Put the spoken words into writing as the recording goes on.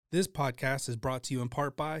This podcast is brought to you in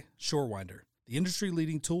part by ShoreWinder, the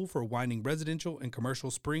industry-leading tool for winding residential and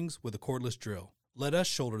commercial springs with a cordless drill. Let us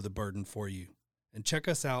shoulder the burden for you. And check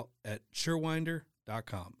us out at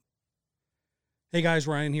ShoreWinder.com. Hey guys,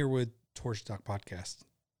 Ryan here with Torch Talk Podcast.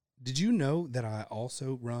 Did you know that I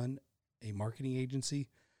also run a marketing agency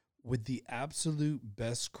with the absolute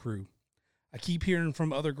best crew? I keep hearing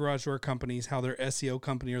from other garage door companies how their SEO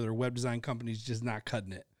company or their web design company is just not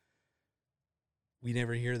cutting it. We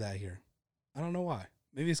never hear that here. I don't know why.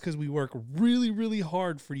 Maybe it's because we work really, really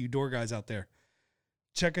hard for you door guys out there.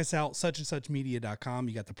 Check us out, suchandsuchmedia.com.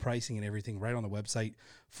 You got the pricing and everything right on the website.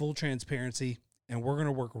 Full transparency. And we're going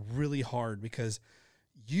to work really hard because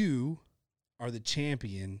you are the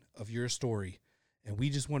champion of your story. And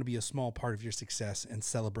we just want to be a small part of your success and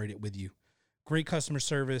celebrate it with you. Great customer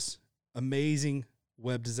service, amazing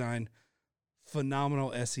web design,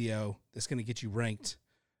 phenomenal SEO that's going to get you ranked.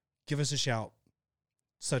 Give us a shout.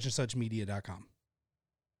 suchandsuchmedia.com.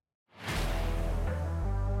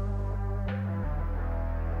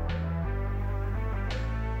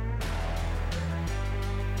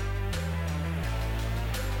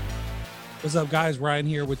 What's up, guys? Ryan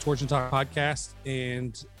here with Torch and Talk Podcast,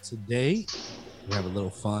 and today we have a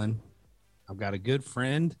little fun. I've got a good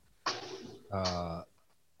friend, up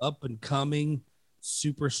and coming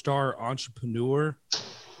superstar entrepreneur,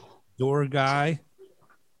 door guy,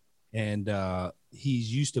 and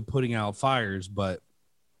he's used to putting out fires, but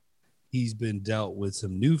he's been dealt with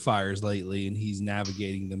some new fires lately, and he's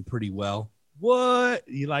navigating them pretty well. What?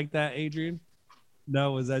 You like that, Adrian?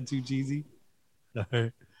 No, was that too cheesy?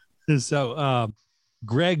 So,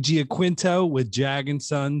 Greg Giaquinto with Jag &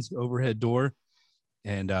 Sons Overhead Door.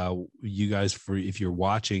 And you guys, if you're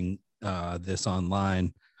watching this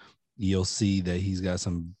online, you'll see that he's got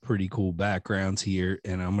some pretty cool backgrounds here,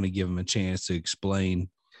 and I'm going to give him a chance to explain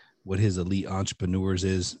what his elite entrepreneurs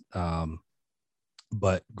is.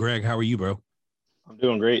 But Greg, how are you, bro? I'm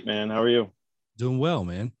doing great, man. How are you? Doing well,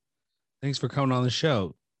 man. Thanks for coming on the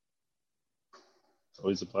show. It's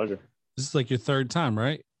always a pleasure. This is like your third time,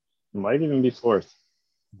 right? It might even be fourth.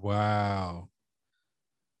 Wow.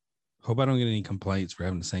 Hope I don't get any complaints for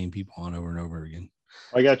having the same people on over and over again.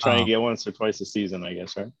 I got to try and get once or twice a season, I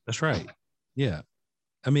guess, right? That's right. Yeah.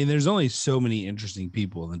 I mean, there's only so many interesting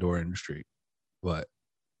people in the door industry, but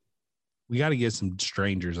we got to get some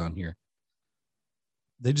strangers on here.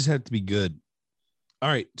 They just have to be good. All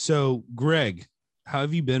right. So, Greg, how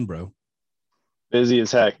have you been, bro? Busy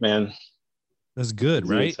as heck, man. That's good,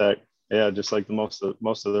 Busy right? as heck. Yeah, just like most of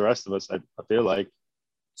the rest of us, I feel like.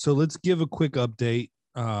 So let's give a quick update.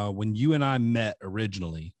 When you and I met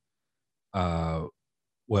originally, when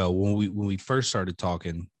we first started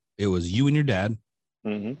talking, it was you and your dad.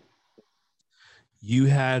 Mm-hmm. You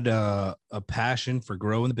had a passion for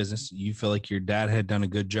growing the business. You feel like your dad had done a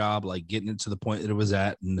good job, like getting it to the point that it was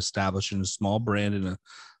at and establishing a small brand in a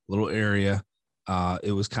little area.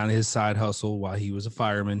 It was kind of his side hustle while he was a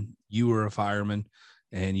fireman. You were a fireman,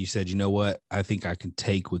 and you said, you know what? I think I can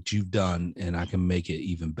take what you've done and I can make it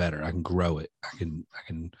even better. I can grow it. I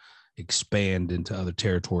can expand into other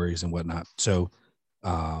territories and whatnot. So,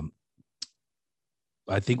 I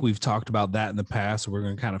think we've talked about that in the past. So we're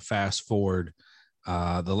going to kind of fast forward.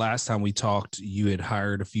 The last time we talked, you had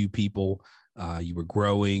hired a few people. You were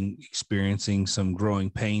growing, experiencing some growing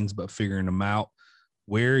pains, but figuring them out.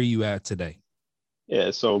 Where are you at today?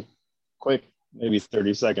 Yeah, so quick, maybe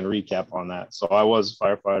 30-second recap on that. So I was a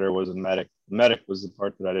firefighter, was a medic. Medic was the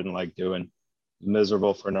part that I didn't like doing.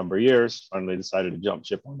 Miserable for a number of years. Finally decided to jump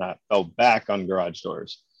ship on that. Fell back on garage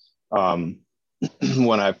doors.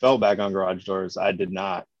 When I fell back on garage doors, I did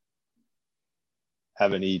not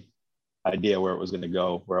have any idea where it was going to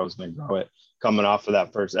go, where I was going to grow it. Coming off of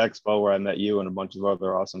that first expo where I met you and a bunch of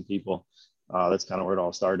other awesome people, that's kind of where it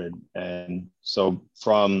all started. And so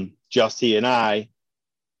from just he and I,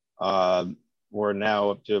 we're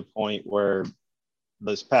now up to a point where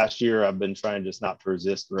this past year I've been trying just not to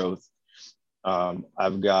resist growth.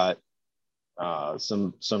 I've got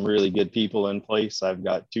some really good people in place. I've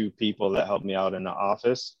got 2 people that help me out in the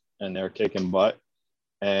office, and they're kicking butt.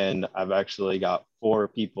 And I've actually got 4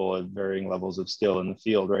 people at varying levels of skill in the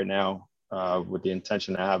field right now, with the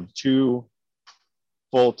intention to have 2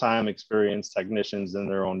 full-time experienced technicians in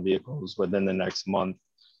their own vehicles within the next month.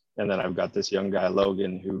 And then I've got this young guy,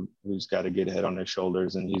 Logan, who's got to get a head on his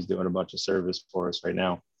shoulders, and he's doing a bunch of service for us right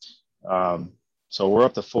now. So we're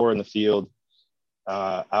up to 4 in the field.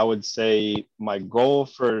 I would say my goal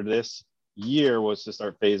for this year was to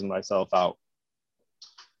start phasing myself out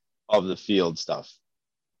of the field stuff.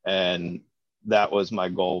 And that was my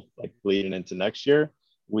goal, like leading into next year.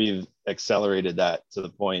 we've accelerated that to the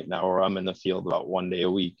point now where I'm in the field about 1 day a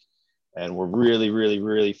week, and we're really, really,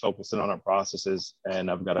 really focusing on our processes. And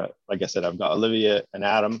like I said, I've got Olivia and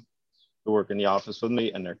Adam who work in the office with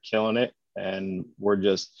me, and they're killing it. And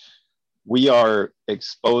we are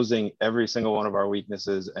exposing every single one of our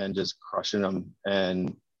weaknesses and just crushing them.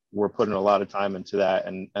 And we're putting a lot of time into that.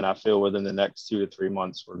 And I feel within the next 2 to 3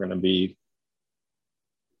 months, we're going to be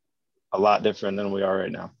a lot different than we are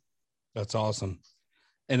right now. That's awesome.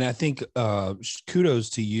 And I think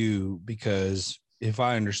kudos to you, because if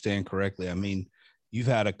I understand correctly, I mean, you've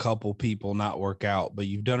had a couple people not work out, but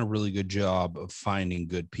you've done a really good job of finding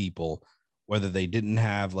good people, whether they didn't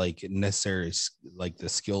have like necessary, like the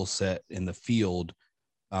skill set in the field.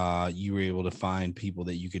 You were able to find people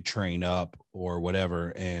that you could train up or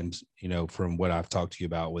whatever. And, you know, from what I've talked to you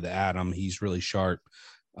about with Adam, he's really sharp.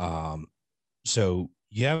 So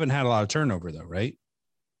you haven't had a lot of turnover though, right?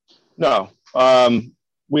 No.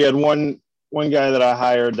 We had one guy that I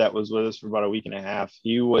hired that was with us for about a week and a half.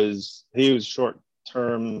 He was short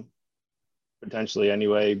term, potentially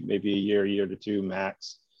anyway, maybe a year to two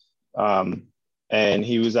max. And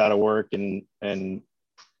he was out of work, and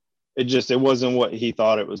it wasn't what he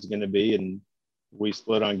thought it was going to be. And we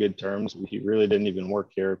split on good terms. He really didn't even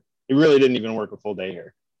work here. He really didn't even work a full day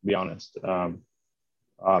here, to be honest.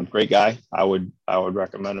 Great guy. I would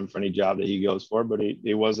recommend him for any job that he goes for, but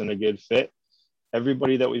he wasn't a good fit.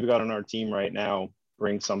 Everybody that we've got on our team right now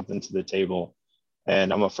brings something to the table.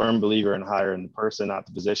 And I'm a firm believer in hiring the person, not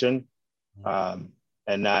the position. And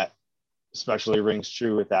that especially rings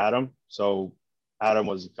true with Adam. So Adam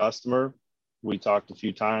was a customer. We talked a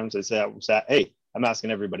few times. I said, hey, I'm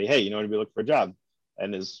asking everybody, hey, you know, to be looking for a job.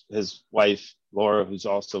 And his wife, Laura, who's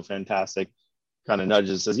also fantastic, kind of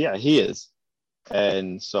nudges, says, yeah, he is.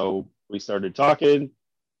 And so we started talking.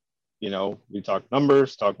 You know, we talked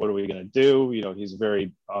numbers, what are we going to do? You know, he's a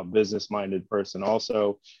very business-minded person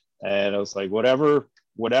also. And I was like, whatever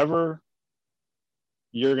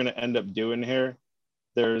you're going to end up doing here,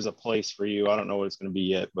 there's a place for you. I don't know what it's going to be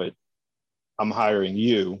yet, but I'm hiring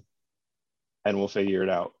you and we'll figure it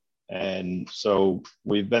out. And so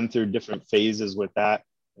we've been through different phases with that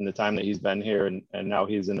in the time that he's been here. And now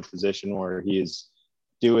he's in a position where he is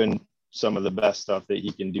doing some of the best stuff that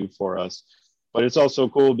he can do for us. But it's also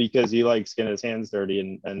cool because he likes getting his hands dirty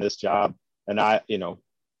in this job. And I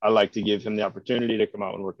like to give him the opportunity to come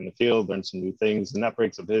out and work in the field, learn some new things, and that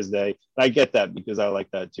breaks up his day. And I get that because I like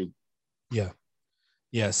that too. Yeah.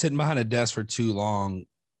 Yeah. Sitting behind a desk for too long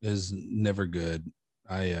is never good.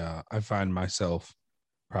 I find myself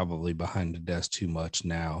probably behind the desk too much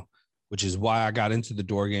now, which is why I got into the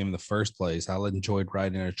door game in the first place. I enjoyed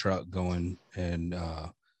riding in a truck, going and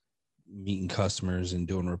meeting customers and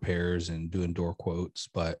doing repairs and doing door quotes,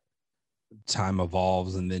 but time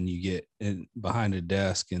evolves, and then you get behind a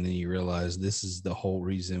desk, and then you realize this is the whole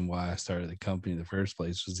reason why I started the company in the first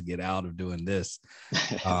place, was to get out of doing this.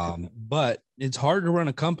 But it's hard to run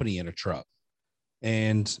a company in a truck,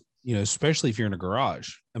 and you know, especially if you're in a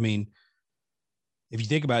garage. I mean, if you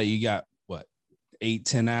think about it, you got what,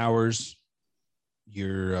 8-10 hours.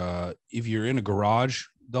 If you're in a garage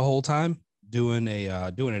the whole time doing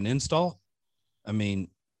an install, I mean,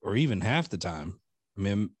 or even half the time, I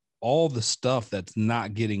mean, all the stuff that's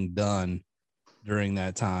not getting done during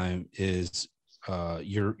that time is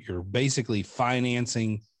you're basically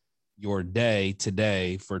financing your day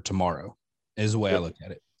today for tomorrow, is the way I look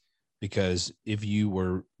at it. Because if you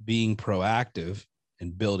were being proactive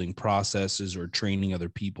and building processes or training other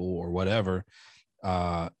people or whatever,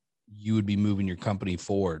 you would be moving your company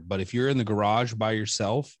forward. But if you're in the garage by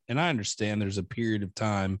yourself, and I understand there's a period of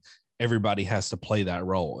time everybody has to play that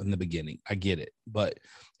role in the beginning, I get it. But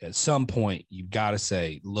at some point, you've got to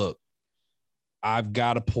say, look, I've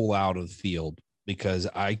got to pull out of the field because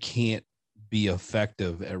I can't be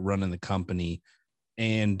effective at running the company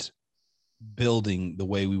and building the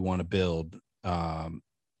way we want to build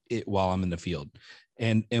it while I'm in the field.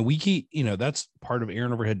 And we keep, you know, that's part of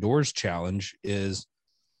Aaron Overhead Doors challenge is,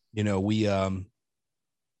 you know, we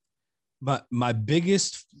my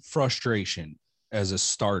biggest frustration as a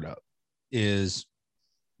startup is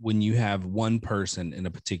when you have one person in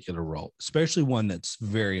a particular role, especially one that's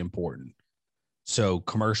very important. So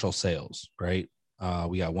commercial sales, right?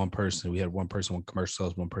 We got one person, one commercial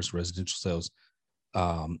sales, one person residential sales.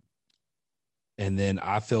 And then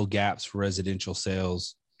I fill gaps for residential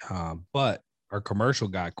sales. But our commercial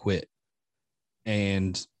guy quit.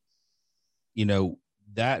 And, you know,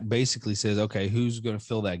 that basically says, okay, who's going to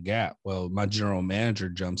fill that gap? Well, my general manager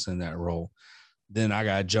jumps in that role. Then I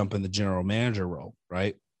got to jump in the general manager role,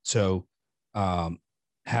 right? So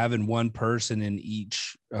having one person in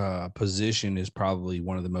each position is probably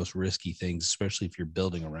one of the most risky things, especially if you're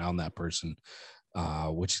building around that person,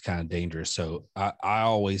 which is kind of dangerous. So I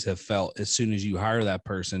always have felt as soon as you hire that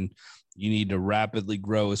person, you need to rapidly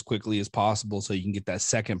grow as quickly as possible so you can get that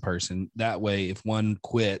second person. That way, if one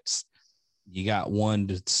quits, you got one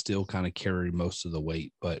to still kind of carry most of the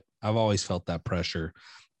weight. But I've always felt that pressure.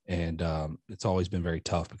 And it's always been very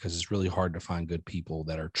tough because it's really hard to find good people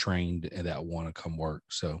that are trained and that want to come work.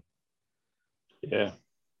 So, yeah,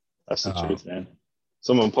 that's the truth, man.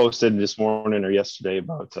 Someone posted this morning or yesterday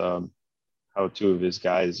about how two of his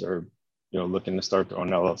guys are, looking to start their own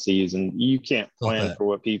LLCs, and you can't plan for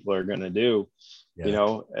what people are going to do,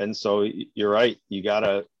 and so you're right. You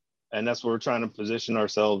gotta, and that's what we're trying to position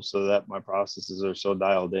ourselves so that my processes are so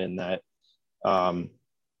dialed in that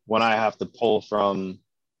when I have to pull from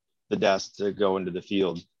the desk to go into the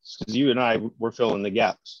field, because you and I, we're filling the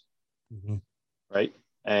gaps, right?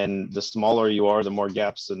 And the smaller you are, the more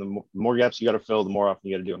gaps, and the more gaps you got to fill, the more often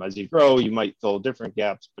you got to do them. As you grow, you might fill different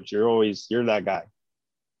gaps, but you're that guy.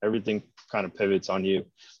 Everything kind of pivots on you.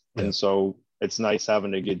 Yeah. And so it's nice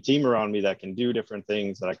having a good team around me that can do different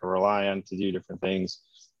things, that I can rely on to do different things.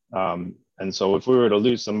 And so if we were to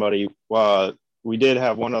lose somebody, we did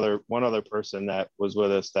have one other person that was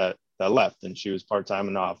with us that left, and she was part-time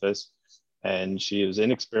in the office, and she was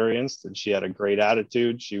inexperienced, and she had a great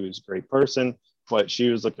attitude. She was a great person, but she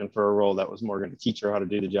was looking for a role that was more going to teach her how to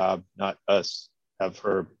do the job, not us have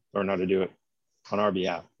her learn how to do it on our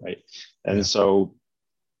behalf. Right. And so,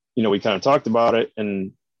 we kind of talked about it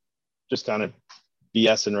and just kind of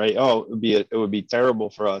BSing, right? Oh, it would be terrible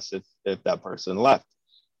for us if that person left.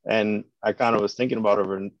 And I kind of was thinking about it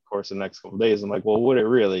over the course of the next couple of days. I'm like, well, would it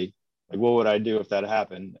really? Like, what would I do if that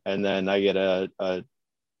happened? And then I get a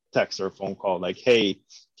text or a phone call like, hey,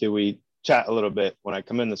 can we chat a little bit when I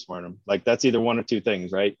come in this morning? Like, that's either one or two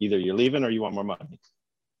things, right? Either you're leaving or you want more money.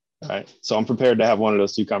 All right. So I'm prepared to have one of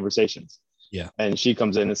those two conversations. Yeah. And she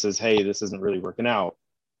comes in and says, hey, this isn't really working out.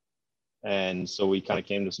 And so we kind of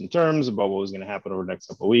came to some terms about what was going to happen over the next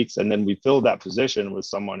couple of weeks. And then we filled that position with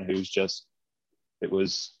someone who's just, it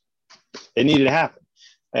needed to happen.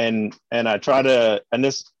 And I try to, and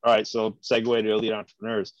this, all right, so segue to elite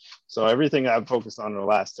entrepreneurs. So everything I've focused on in the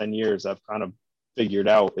last 10 years, I've kind of figured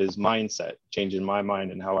out is mindset, changing my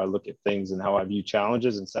mind and how I look at things and how I view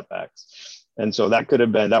challenges and setbacks. And so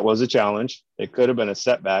that was a challenge. It could have been a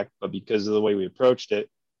setback, but because of the way we approached it,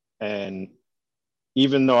 and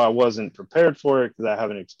even though I wasn't prepared for it because I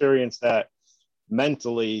haven't experienced that,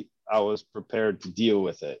 mentally, I was prepared to deal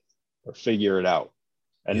with it or figure it out.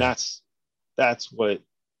 And that's what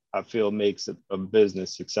I feel makes a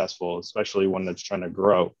business successful, especially one that's trying to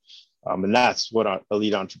grow. And that's what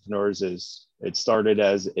Elite Entrepreneurs is. It started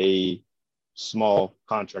as a small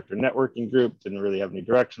contractor networking group, didn't really have any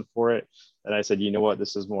direction for it. And I said, you know what,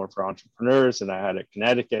 this is more for entrepreneurs. And I had a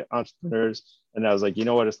Connecticut entrepreneurs. And I was like, you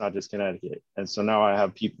know what, it's not just Connecticut. And so now I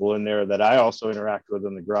have people in there that I also interact with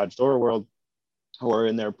in the garage door world who are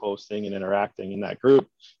in there posting and interacting in that group.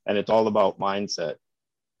 And it's all about mindset.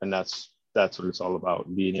 And that's what it's all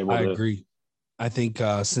about, being able to. I agree. I think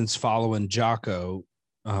since following Jocko,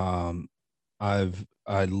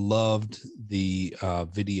 I loved the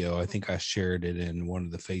video. I think I shared it in one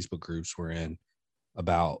of the Facebook groups we're in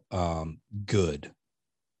about good.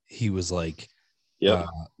 He was like,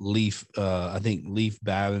 Leaf, I think Leaf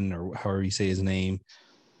Babin, or however you say his name,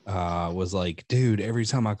 was like, dude, every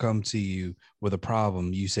time I come to you with a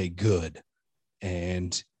problem, you say good.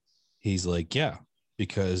 And he's like, yeah,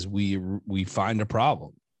 because we find a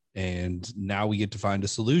problem and now we get to find a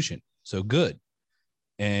solution. So good.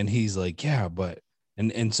 And he's like, yeah, but,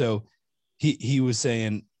 and so he was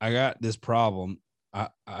saying, I got this problem. I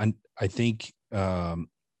think, and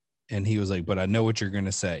he was like, but I know what you're going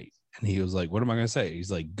to say. And he was like, what am I going to say?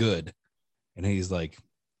 He's like, good. And he's like,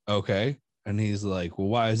 okay. And he's like, well,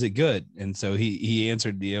 why is it good? And so he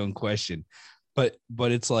answered the own question. But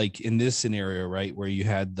it's like in this scenario, right, where you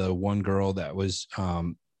had the one girl that was,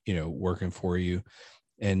 working for you,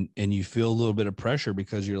 and you feel a little bit of pressure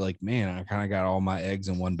because you're like, man, I kind of got all my eggs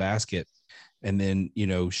in one basket. And then,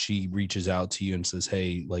 she reaches out to you and says,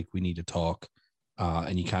 hey, like, we need to talk.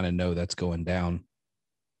 And you kind of know that's going down.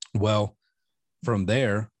 Well, from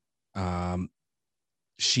there,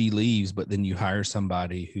 she leaves, but then you hire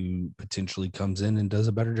somebody who potentially comes in and does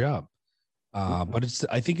a better job. But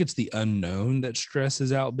I think it's the unknown that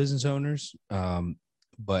stresses out business owners.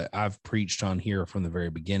 But I've preached on here from the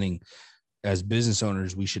very beginning, as business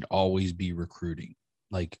owners, we should always be recruiting,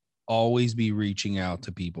 like always be reaching out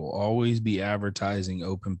to people, always be advertising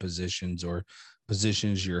open positions or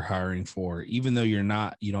positions you're hiring for, even though you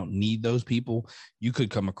don't need those people, you could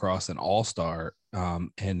come across an all-star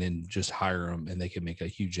and then just hire them and they can make a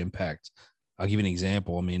huge impact. I'll give you an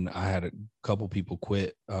example. I mean, I had a couple people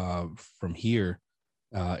quit from here,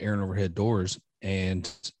 Aaron Overhead Doors,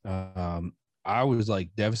 and I was like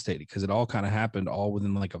devastated because it all kind of happened all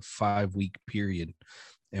within like a 5-week period,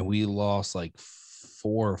 and we lost like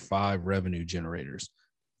 4 or 5 revenue generators.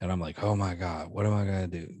 And I'm like, oh my God, what am I going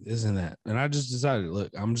to do? This and that. And I just decided, look,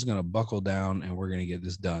 I'm just going to buckle down and we're going to get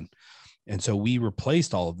this done. And so we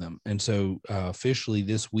replaced all of them. And so officially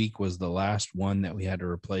this week was the last one that we had to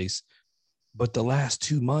replace. But the last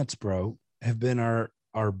 2 months, bro, have been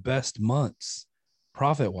our best months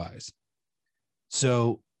profit wise.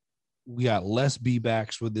 So we got less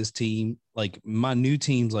B-backs with this team. Like my new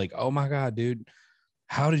team's like, oh my God, dude,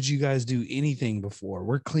 how did you guys do anything before?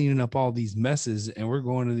 We're cleaning up all these messes and we're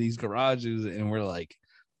going to these garages and we're like,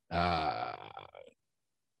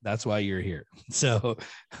 that's why you're here. So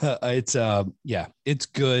it's it's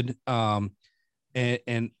good. And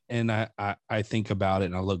I think about it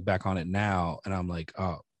and I look back on it now and I'm like,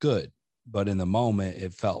 oh, good. But in the moment,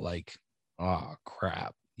 it felt like, oh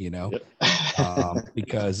crap,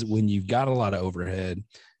 because when you've got a lot of overhead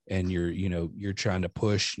and you're trying to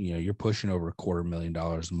push, you're pushing over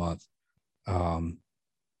 $250,000 a month.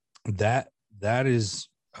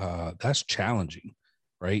 That's challenging,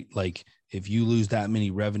 right? Like if you lose that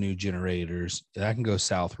many revenue generators, that can go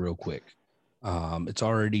south real quick. It's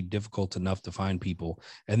already difficult enough to find people.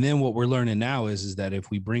 And then what we're learning now is that if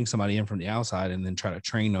we bring somebody in from the outside and then try to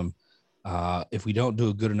train them, if we don't do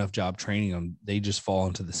a good enough job training them, they just fall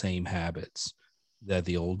into the same habits that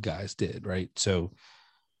the old guys did. Right. So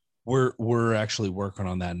we're actually working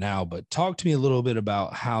on that now, but talk to me a little bit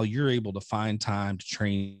about how you're able to find time to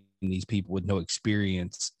train these people with no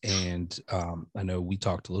experience. And I know we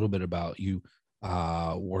talked a little bit about you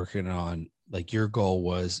working on, like, your goal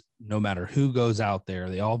was no matter who goes out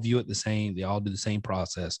there, they all view it the same, they all do the same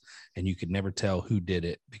process, and you could never tell who did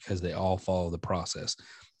it because they all follow the process.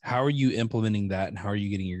 How are you implementing that, and how are you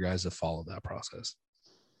getting your guys to follow that process?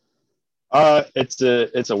 It's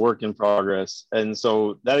a work in progress. And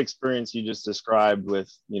so that experience you just described with,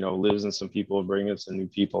 losing some people, bringing some new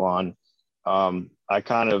people on,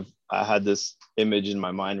 I had this image in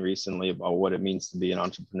my mind recently about what it means to be an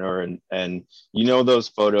entrepreneur. And those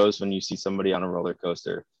photos when you see somebody on a roller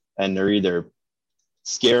coaster and they're either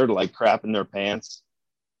scared like crap in their pants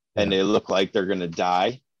and they look like they're going to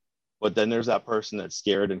die, but then there's that person that's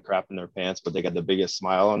scared and crap in their pants, but they got the biggest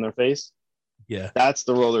smile on their face. Yeah. That's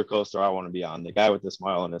the roller coaster I want to be on. The guy with the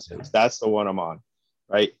smile on his face. That's the one I'm on,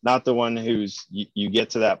 right? Not the one who's you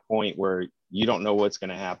get to that point where you don't know what's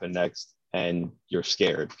going to happen next and you're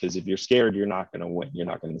scared. Because if you're scared, you're not going to win. You're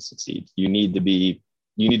not going to succeed. You need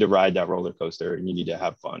to ride that roller coaster and you need to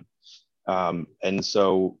have fun. And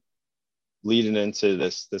so leading into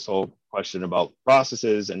this whole question about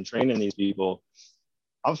processes and training these people,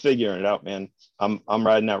 I'm figuring it out, man. I'm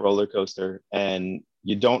riding that roller coaster and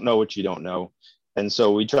you don't know what you don't know. And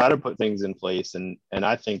so we try to put things in place. And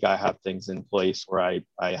I think I have things in place where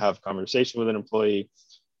I have conversation with an employee.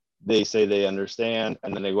 They say they understand,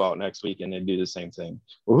 and then they go out next week and they do the same thing.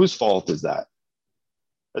 Well, whose fault is that?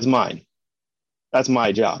 That's mine. That's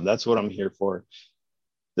my job. That's what I'm here for.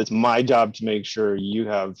 That's my job to make sure you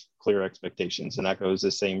have clear expectations. And that goes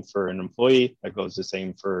the same for an employee. That goes the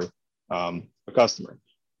same for a customer.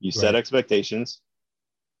 You set expectations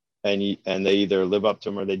and they either live up to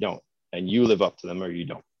them or they don't. And you live up to them or you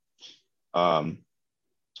don't.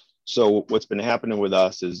 So what's been happening with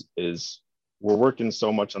us is we're working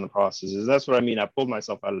so much on the processes. That's what I mean. I pulled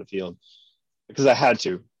myself out of the field because I had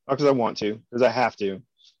to, not because I want to, because I have to.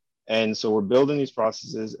 And so we're building these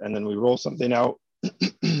processes and then we roll something out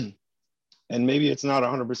and maybe it's not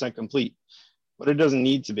 100% complete, but it doesn't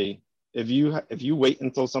need to be. If you wait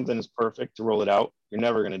until something is perfect to roll it out, you're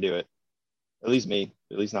never going to do it. At least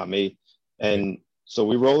not me. And so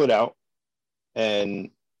we roll it out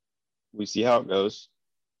and we see how it goes.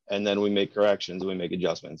 And then we make corrections, we make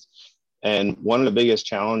adjustments. And one of the biggest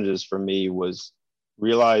challenges for me was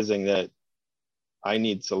realizing that I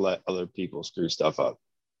need to let other people screw stuff up,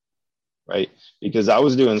 right? Because I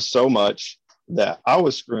was doing so much that I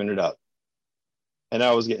was screwing it up and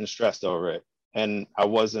I was getting stressed over it. And I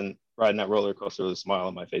wasn't riding that roller coaster with a smile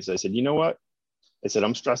on my face. I said, you know what? I said,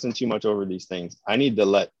 I'm stressing too much over these things. I need to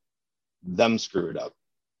let them screw it up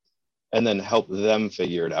and then help them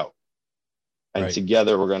figure it out. And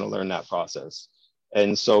together we're going to learn that process.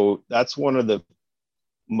 And so that's one of the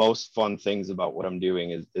most fun things about what I'm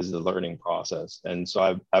doing is the learning process. And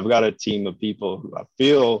so I've got a team of people who I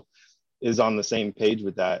feel is on the same page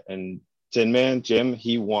with that. And Tin Man, Jim,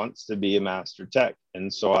 he wants to be a master tech.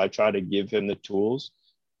 And so I try to give him the tools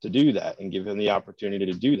to do that and give him the opportunity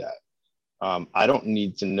to do that. I don't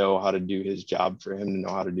need to know how to do his job for him to know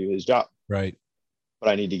how to do his job. Right. But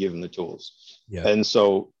I need to give him the tools. Yeah. And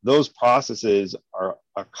so those processes are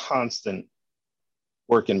a constant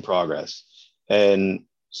work in progress. And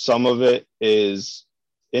some of it is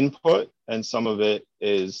input and some of it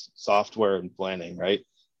is software and planning, right?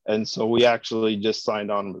 And so we actually just signed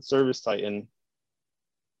on with Service Titan.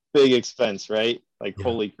 Big expense, right? Like, yeah.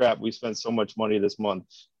 Holy crap, we spent so much money this month.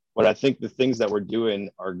 But I think the things that we're doing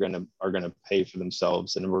are gonna pay for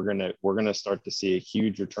themselves, and we're gonna start to see a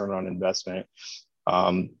huge return on investment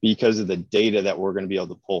because of the data that we're gonna be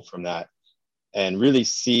able to pull from that, and really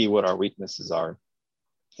see what our weaknesses are,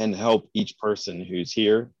 and help each person who's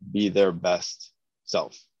here be their best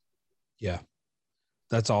self. Yeah,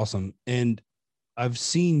 that's awesome. And I've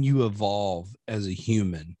seen you evolve as a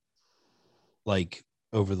human, like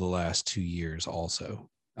over the last 2 years also.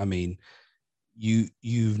 I mean,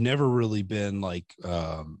 you've never really been like,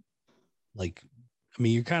 I mean,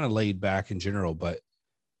 you're kind of laid back in general, but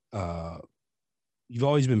you've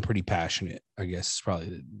always been pretty passionate, I guess is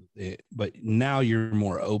probably it. But now you're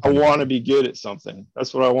more open. I want to be good at something.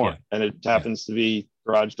 That's what I want. Yeah. And it happens to be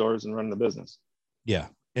garage doors and running a business. Yeah.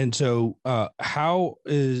 And so how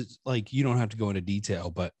is, like, you don't have to go into detail,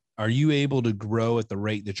 but are you able to grow at the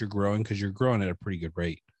rate that you're growing? Because you're growing at a pretty good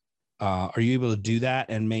rate. Are you able to do that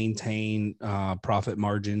and maintain profit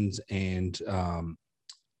margins and have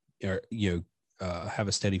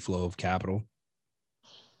a steady flow of capital?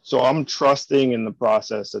 So I'm trusting in the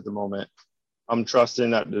process at the moment. I'm trusting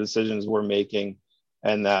that the decisions we're making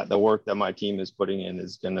and that the work that my team is putting in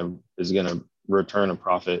is gonna return a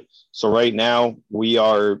profit. So right now we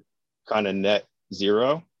are kind of net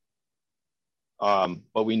zero,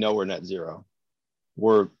 but we know we're net zero.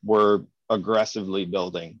 We're aggressively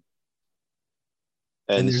building.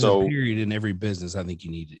 And there's a period in every business. I think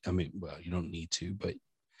you need, I mean, well, you don't need to, but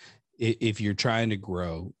if you're trying to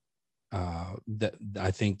grow, that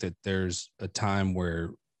I think that there's a time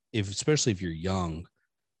where, especially if you're young,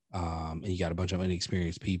 and you got a bunch of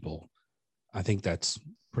inexperienced people, I think that's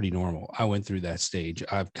pretty normal. I went through that stage.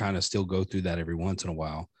 I've kind of still go through that every once in a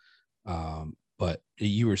while. But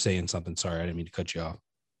you were saying something. Sorry, I didn't mean to cut you off.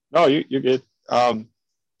 No, you're good.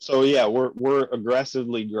 So yeah, we're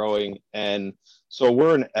aggressively growing, and so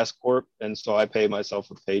we're an S corp, and so I pay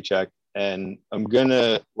myself a paycheck, and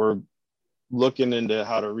we're looking into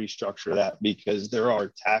how to restructure that because there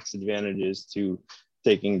are tax advantages to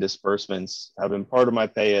taking disbursements. Having part of my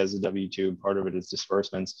pay as a W-2, part of it is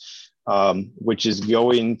disbursements, which is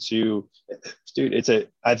going to, dude,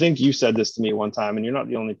 I think you said this to me one time, and you're not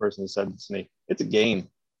the only person who said this to me. It's a game.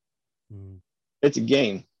 It's a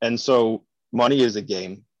game. And so money is a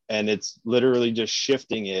game, and it's literally just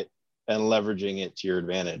shifting it and leveraging it to your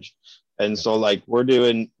advantage. And so like we're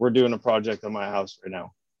doing a project on my house right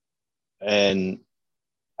now, and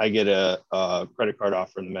I get a credit card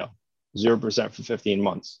offer in the mail, 0% for 15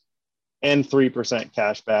 months and 3%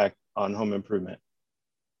 cash back on home improvement.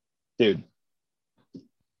 Dude,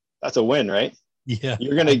 that's a win, right? Yeah.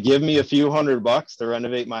 You're going to give me a few $100 to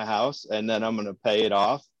renovate my house, and then I'm going to pay it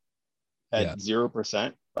off at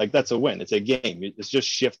 0%. Like, that's a win. It's a game. It's just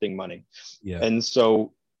shifting money. Yeah. And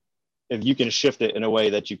so if you can shift it in a way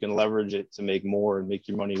that you can leverage it to make more and make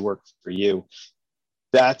your money work for you,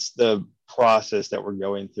 that's the process that we're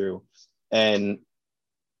going through. And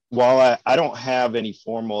while I don't have any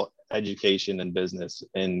formal education in business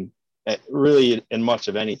and really in much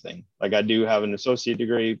of anything, like I do have an associate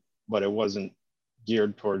degree, but it wasn't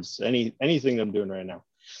geared towards anything I'm doing right now.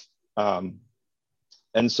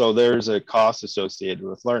 And so there's a cost associated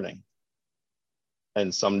with learning.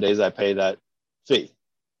 And some days I pay that fee,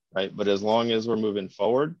 right? But as long as we're moving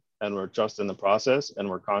forward and we're trusting the process and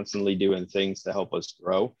we're constantly doing things to help us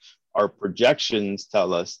grow, our projections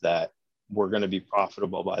tell us that we're going to be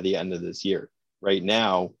profitable by the end of this year. Right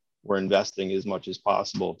now, we're investing as much as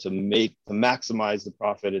possible to maximize the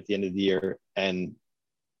profit at the end of the year and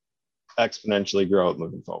exponentially grow it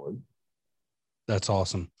moving forward. That's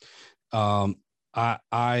awesome.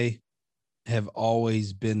 I have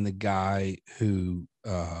always been the guy who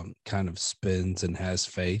kind of spins and has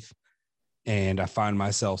faith. And I find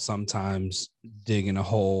myself sometimes digging a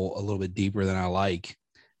hole a little bit deeper than I like.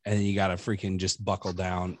 And then you got to freaking just buckle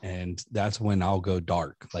down. And that's when I'll go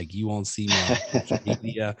dark. Like, you won't see me on social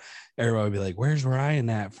media. Everybody will be like, where's Ryan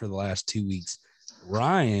at for the last 2 weeks?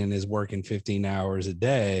 Ryan is working 15 hours a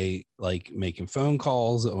day, like making phone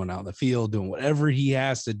calls, going out in the field, doing whatever he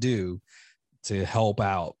has to do to help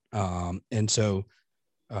out. And so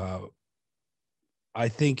I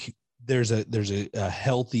think there's a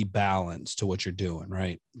healthy balance to what you're doing,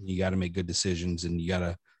 right? You got to make good decisions, and you got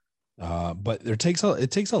to, but it takes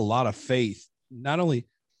a lot of faith, not only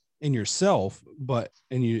in yourself, but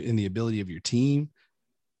in the ability of your team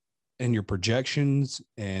and your projections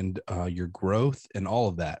and your growth and all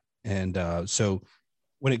of that. And so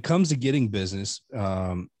when it comes to getting business,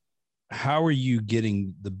 how are you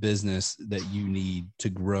getting the business that you need to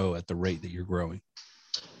grow at the rate that you're growing?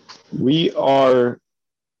 We are.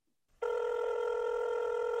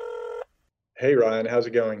 Hey, Ryan, how's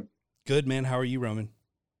it going? Good, man. How are you, Roman?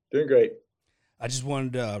 Doing great. I just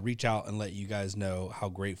wanted to reach out and let you guys know how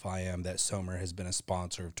grateful I am that Somer has been a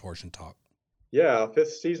sponsor of Torsion Talk. Yeah,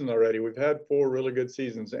 fifth season already. We've had 4 really good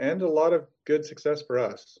seasons and a lot of good success for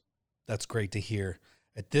us. That's great to hear.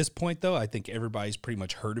 At this point, though, I think everybody's pretty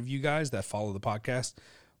much heard of you guys that follow the podcast.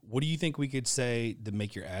 What do you think we could say to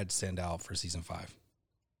make your ad stand out for season 5?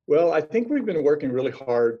 Well, I think we've been working really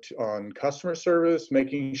hard on customer service,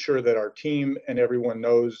 making sure that our team and everyone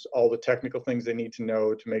knows all the technical things they need to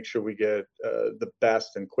know to make sure we get the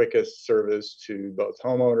best and quickest service to both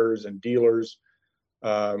homeowners and dealers.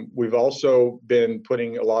 We've also been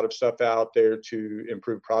putting a lot of stuff out there to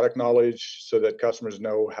improve product knowledge so that customers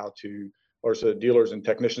know how to, or so that dealers and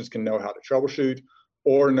technicians can know how to troubleshoot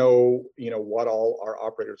or know, what all our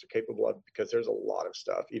operators are capable of, because there's a lot of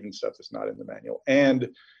stuff, even stuff that's not in the manual. And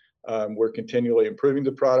we're continually improving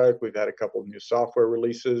the product. We've had a couple of new software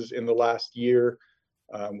releases in the last year.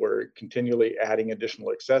 We're continually adding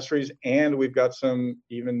additional accessories, and we've got some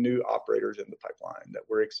even new operators in the pipeline that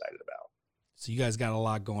we're excited about. So you guys got a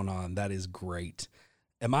lot going on. That is great.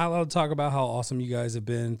 Am I allowed to talk about how awesome you guys have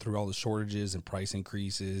been through all the shortages and price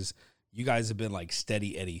increases? You guys have been like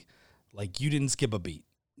steady Eddie. Like you didn't skip a beat.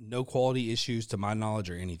 No quality issues to my knowledge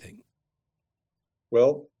or anything.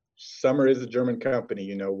 Well, Somer is a German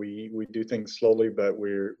company. We do things slowly, but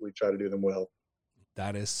we try to do them well.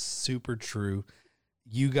 That is super true.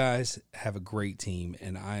 You guys have a great team,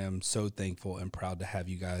 and I am so thankful and proud to have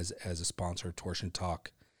you guys as a sponsor of Torsion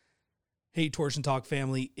Talk. Hey, Torsion Talk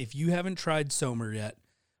family, if you haven't tried Somer yet,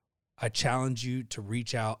 I challenge you to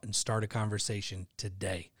reach out and start a conversation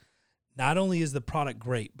today. Not only is the product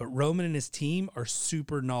great, but Roman and his team are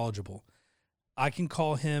super knowledgeable. I can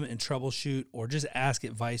call him and troubleshoot or just ask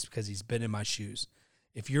advice because he's been in my shoes.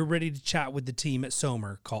 If you're ready to chat with the team at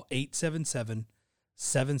Somer, call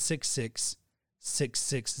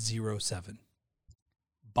 877-766-6607.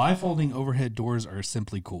 Bifolding overhead doors are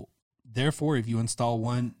simply cool. Therefore, if you install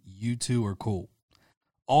one, you too are cool.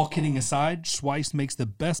 All kidding aside, Schweiss makes the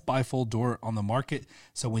best bifold door on the market,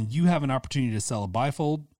 so when you have an opportunity to sell a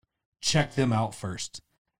bifold, check them out first.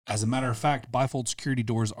 As a matter of fact, bifold security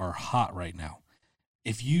doors are hot right now.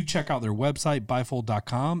 If you check out their website,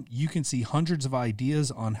 bifold.com, you can see hundreds of ideas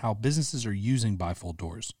on how businesses are using bifold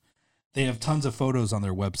doors. They have tons of photos on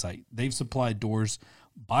their website. They've supplied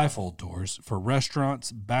bifold doors for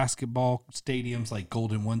restaurants, basketball stadiums like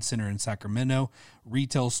Golden One Center in Sacramento,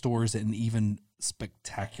 retail stores, and even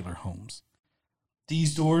spectacular homes.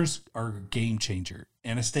 These doors are a game changer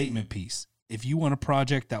and a statement piece. If you want a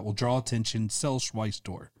project that will draw attention, sell Schweiss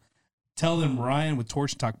door. Tell them Ryan with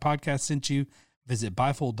Torsion Talk Podcast sent you. Visit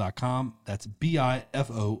bifold.com. That's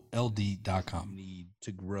bifold.com. Need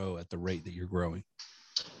to grow at the rate that you're growing.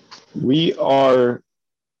 We are,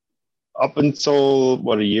 up until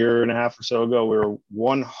a year and a half or so ago, we were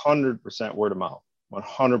 100% word of mouth,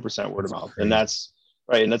 100% word of mouth. Crazy. And that's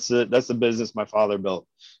right. And that's the business my father built.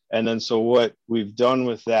 And then, so what we've done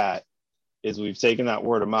with that is we've taken that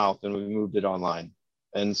word of mouth and we've moved it online.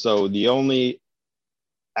 And so the only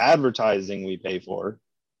advertising we pay for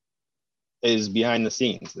is behind the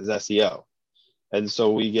scenes, is SEO. And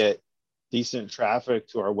so we get decent traffic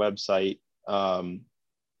to our website.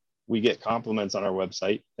 We get compliments on our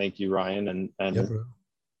website. Thank you, Ryan, and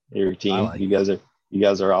your team. You guys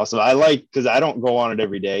are awesome. I like, because I don't go on it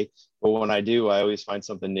every day, but when I do, I always find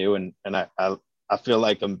something new, and I feel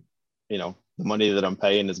like I'm, the money that I'm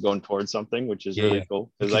paying is going towards something, which is really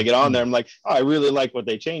cool. Because I get on there, I'm like, oh, I really like what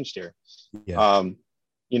they changed here. Yeah.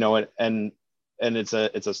 And it's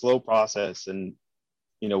a slow process, and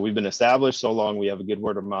we've been established so long, we have a good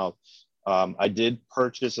word of mouth. I did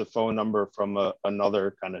purchase a phone number from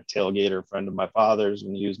another kind of tailgater friend of my father's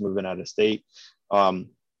when he was moving out of state. The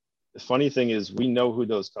funny thing is, we know who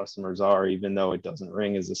those customers are, even though it doesn't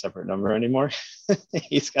ring as a separate number anymore.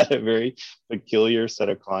 He's got a very peculiar set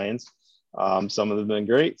of clients. Some of them have been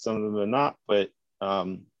great, some of them are not, but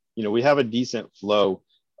we have a decent flow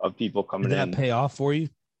of people coming in. Did that pay off for you?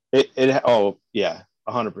 Oh yeah,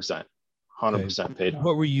 100%. 100% paid off.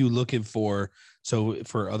 What were you looking for? So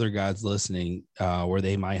for other guys listening, where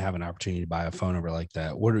they might have an opportunity to buy a phone number like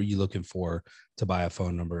that, what are you looking for to buy a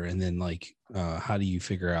phone number? And then how do you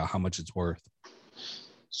figure out how much it's worth?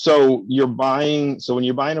 So when you're buying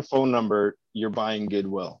a phone number, you're buying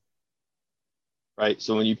goodwill, right?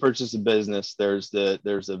 So when you purchase a business, there's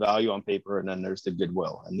the value on paper, and then there's the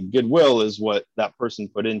goodwill, and the goodwill is what that person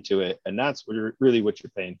put into it. And that's what you're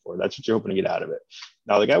paying for. That's what you're hoping to get out of it.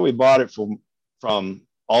 Now, the guy we bought it from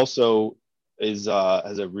also has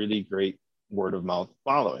a really great word of mouth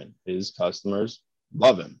following. His customers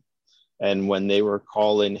love him. And when they were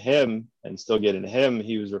calling him and still getting him,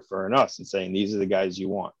 he was referring us and saying, these are the guys you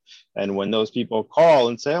want. And when those people call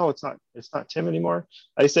and say, oh, it's not Tim anymore,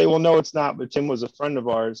 I say, well, no, it's not. But Tim was a friend of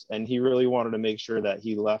ours, and he really wanted to make sure that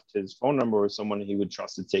he left his phone number with someone he would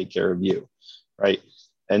trust to take care of you. Right.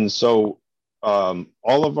 And so all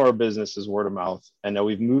of our business is word of mouth. And now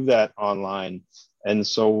we've moved that online. And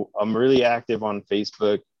so I'm really active on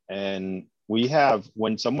Facebook, and we have,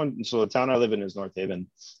 so the town I live in is North Haven.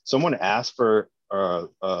 Someone asked for a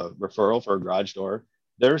referral for a garage door.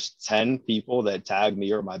 There's 10 people that tag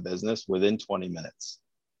me or my business within 20 minutes.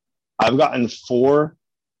 I've gotten 4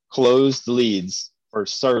 closed leads for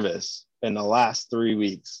service in the last 3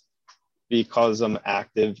 weeks because I'm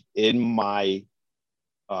active in my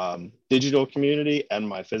digital community and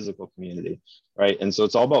my physical community, right? And so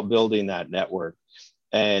it's all about building that network.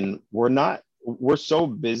 And we're so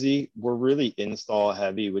busy. We're really install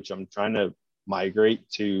heavy, which I'm trying to migrate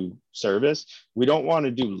to service. We don't want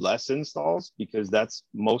to do less installs because that's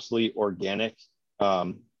mostly organic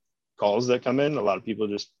calls that come in. A lot of people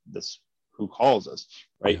that's who calls us,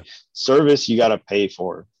 right? Yeah. Service, you got to pay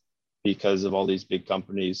for because of all these big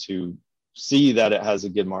companies who see that it has a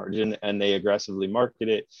good margin and they aggressively market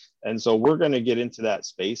it. And so we're going to get into that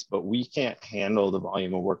space, but we can't handle the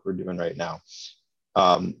volume of work we're doing right now.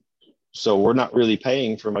 So we're not really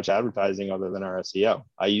paying for much advertising other than our SEO.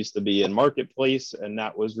 I used to be in Marketplace, and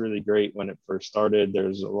that was really great when it first started.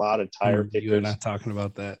 There's a lot of tire pickers. You and I talking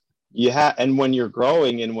about that. Yeah, and when you're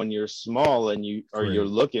growing and when you're small and you're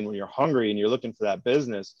looking, when you're hungry and you're looking for that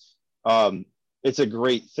business, it's a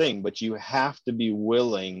great thing. But you have to be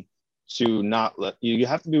willing to you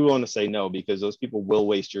have to be willing to say no, because those people will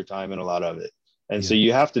waste your time and a lot of it. And so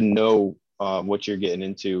you have to know what you're getting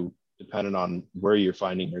into, depending on where you're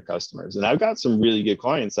finding your customers. And I've got some really good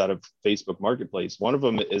clients out of Facebook Marketplace. One of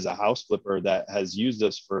them is a house flipper that has used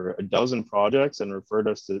us for 12 projects and referred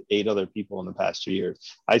us to 8 other people in the past 2 years.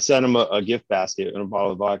 I sent him a gift basket and a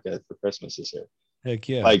bottle of vodka for Christmas this year. Heck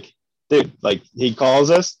yeah. Dude, he calls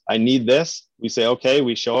us, I need this. We say, okay,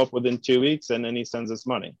 we show up within 2 weeks, and then he sends us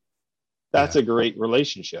money. That's a great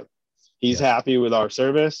relationship. He's happy with our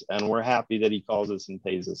service, and we're happy that he calls us and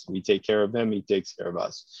pays us. We take care of him. He takes care of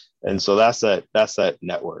us. And so that's that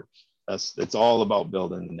network. It's all about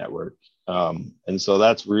building the network. And so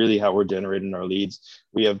that's really how we're generating our leads.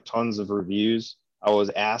 We have tons of reviews. I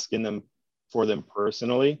was asking them for them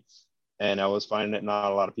personally, and I was finding that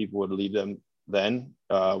not a lot of people would leave them then.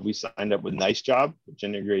 We signed up with Nice Job, which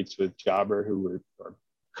integrates with Jobber, who were our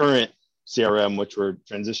current CRM, which we're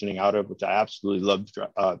transitioning out of, which I absolutely love.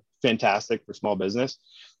 Fantastic for small business,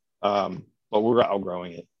 but we're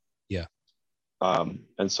outgrowing it. Yeah.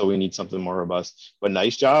 And so we need something more robust. But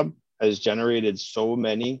Nice Job has generated so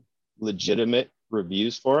many legitimate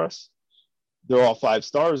reviews for us. They're all 5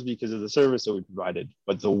 stars because of the service that we provided.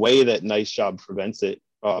 But the way that Nice Job presents it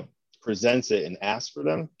and asks for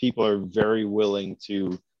them, people are very willing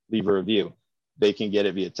to leave a review. They can get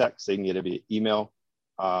it via text, they can get it via email,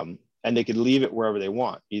 and they could leave it wherever they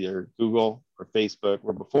want, either Google or Facebook.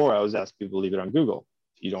 Or before, I was asking people to leave it on Google.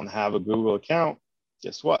 If you don't have a Google account,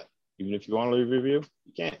 guess what? Even if you want to leave a review,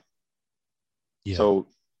 you can't. Yeah. So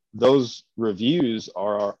those reviews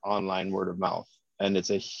are our online word of mouth, and it's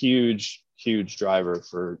a huge, huge driver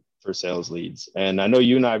for sales leads. And I know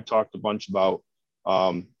you and I have talked a bunch about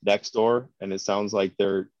Nextdoor, and it sounds like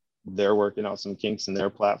they're working out some kinks in their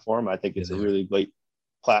platform. I think it's a really great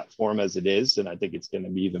platform as it is, and I think it's going to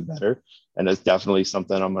be even better. And it's definitely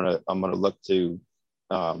something I'm gonna look to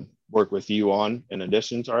work with you on, in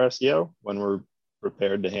addition to our SEO, when we're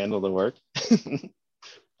prepared to handle the work.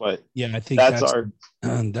 But yeah, I think I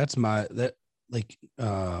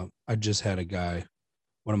just had a guy,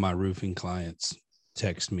 one of my roofing clients,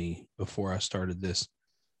 text me before I started this,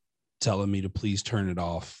 telling me to please turn it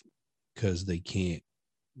off because they can't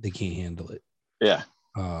handle it. Yeah.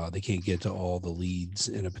 They can't get to all the leads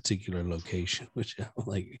in a particular location, which I'm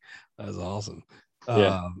like, that's awesome.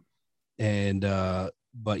 Yeah.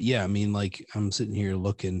 But yeah, I mean, like, I'm sitting here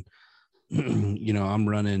looking, I'm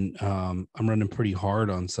running pretty hard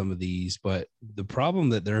on some of these, but the problem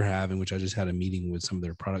that they're having, which I just had a meeting with some of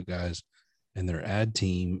their product guys and their ad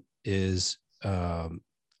team, is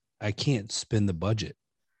I can't spend the budget.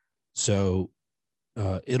 So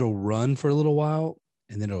it'll run for a little while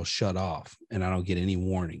and then it'll shut off and I don't get any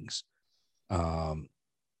warnings. And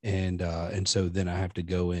so then I have to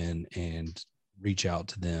go in and reach out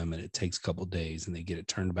to them, and it takes a couple of days and they get it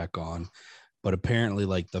turned back on. But apparently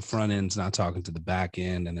like the front end's not talking to the back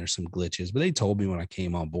end and there's some glitches, but they told me when I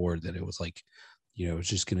came on board that it was like, it's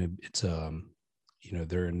just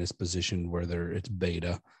they're in this position where it's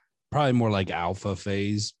beta, probably more like alpha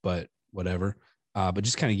phase, but whatever. But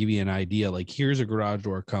just kind of give you an idea, like here's a garage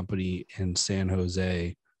door company in San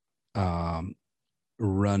Jose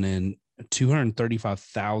running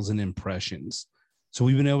 235,000 impressions. So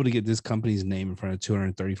we've been able to get this company's name in front of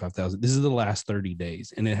 235,000. This is the last 30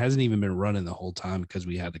 days, and it hasn't even been running the whole time because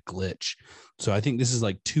we had a glitch. So I think this is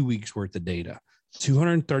like 2 weeks worth of data.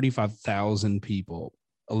 235,000 people,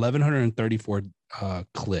 1,134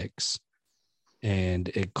 clicks, and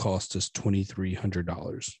it cost us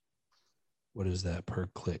 $2,300. What is that per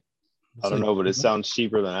click? I don't know, but it sounds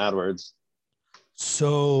cheaper than AdWords.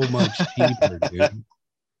 So much cheaper, dude.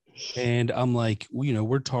 And I'm like,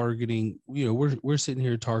 we're targeting, we're sitting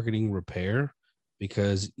here targeting repair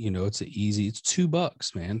because, it's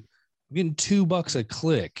 $2, man. I'm getting $2 a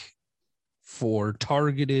click for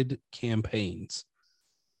targeted campaigns.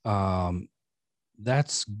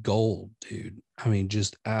 That's gold, dude. I mean,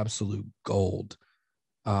 just absolute gold.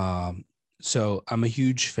 So I'm a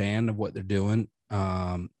huge fan of what they're doing.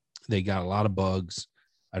 They got a lot of bugs.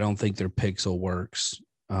 I don't think their pixel works.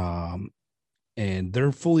 And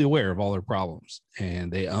they're fully aware of all their problems and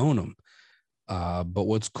they own them. But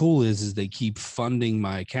what's cool is they keep funding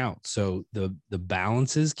my account. So the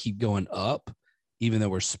balances keep going up, even though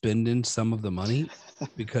we're spending some of the money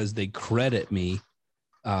because they credit me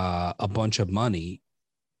a bunch of money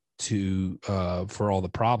for all the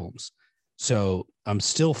problems. So I'm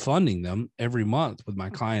still funding them every month with my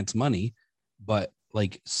clients' money, but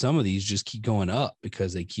like some of these just keep going up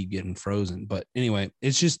because they keep getting frozen. But anyway,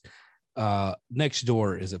 it's just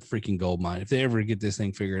Nextdoor is a freaking gold mine. If they ever get this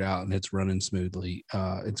thing figured out and it's running smoothly,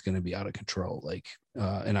 it's going to be out of control.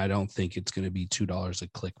 And I don't think it's going to be $2 a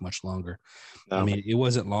click much longer. No. I mean, it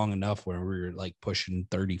wasn't long enough where we were like pushing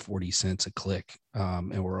 30, 40 cents a click.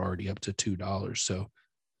 And we're already up to $2. So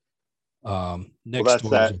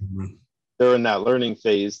Nextdoor, they're in that learning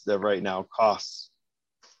phase that right now costs.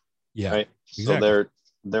 Yeah. Right. Exactly. So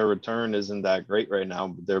their return isn't that great right now,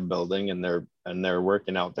 but they're building and they're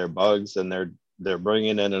working out their bugs and they're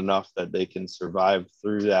bringing in enough that they can survive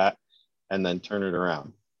through that and then turn it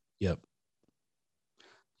around. Yep.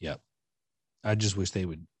 I just wish they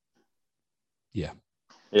would. Yeah.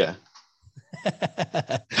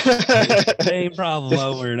 Same problem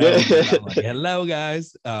over and over. Like, hello,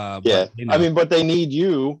 guys. But they need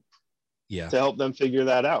you. Yeah. To help them figure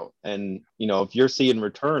that out. And, if you're seeing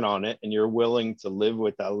return on it and you're willing to live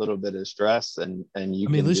with that little bit of stress and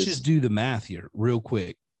let's just do the math here real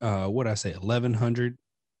quick. What I say, 1,100.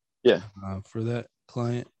 Yeah. For that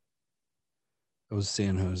client. That was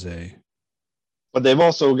San Jose. But they've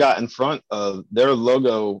also got in front of their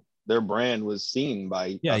logo, their brand was seen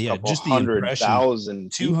by just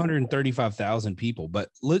 100,000 235,000 people. But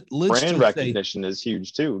let's brand recognition is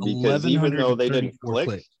huge too, because even though they didn't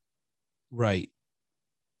click. Right.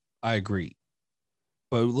 I agree.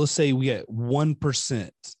 But let's say we get 1%,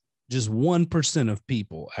 just 1% of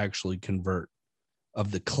people actually convert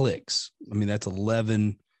of the clicks. I mean, that's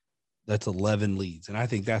 11 leads. And I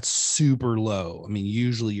think that's super low. I mean,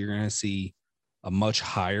 usually you're going to see a much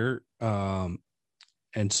higher. And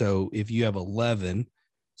so if you have 11,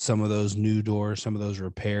 some of those new doors, some of those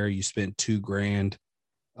repair, you spent $2,000.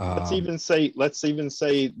 Let's even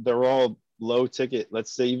say they're all low ticket.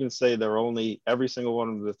 Let's say they're only every single one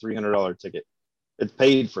of the $300 ticket. It's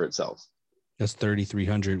paid for itself. That's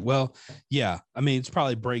 $3,300. Well, yeah. I mean, it's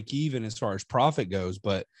probably break even as far as profit goes,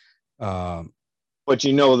 but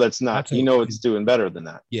that's not. It's doing better than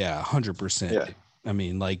that. Yeah, 100%. Yeah. I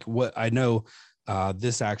mean, like what I know,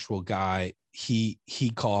 this actual guy, he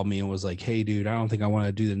called me and was like, "Hey, dude, I don't think I want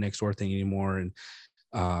to do the Nextdoor thing anymore."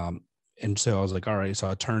 And so I was like, all right. So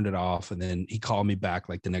I turned it off, and then he called me back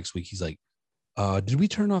like the next week. He's like, did we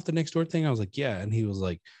turn off the Nextdoor thing? I was like, yeah. And he was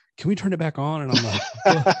like, can we turn it back on? And I'm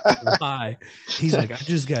like, why? He's like, I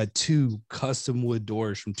just got 2 custom wood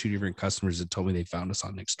doors from 2 different customers that told me they found us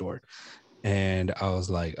on Nextdoor. And I was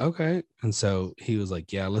like, okay. And so he was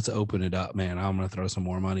like, yeah, let's open it up, man. I'm going to throw some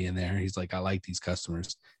more money in there. He's like, I like these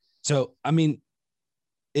customers. So, I mean,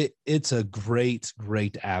 it's a great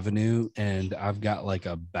avenue, and I've got like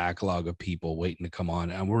a backlog of people waiting to come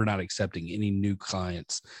on, and we're not accepting any new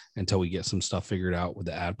clients until we get some stuff figured out with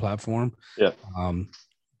the ad platform. Yeah.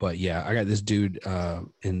 But yeah, I got this dude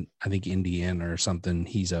in, I think, Indiana or something.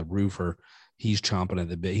 He's a roofer. He's chomping at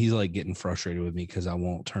the bit. He's like getting frustrated with me because I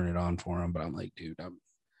won't turn it on for him. But I'm like, dude, it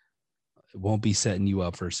won't be setting you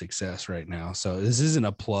up for success right now. So this isn't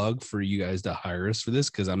a plug for you guys to hire us for this,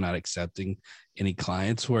 because I'm not accepting any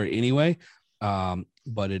clients for it anyway.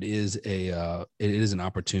 But it is an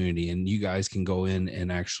opportunity, and you guys can go in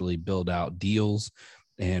and actually build out deals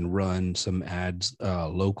and run some ads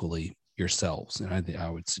locally yourselves. And I think I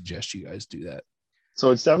would suggest you guys do that.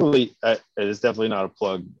 So it's definitely not a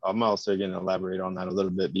plug. I'm also going to elaborate on that a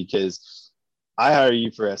little bit, because I hire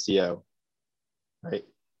you for SEO, right?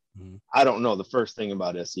 Mm-hmm. I don't know the first thing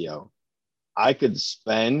about SEO. I could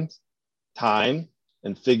spend time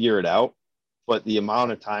and figure it out, but the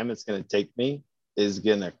amount of time it's going to take me is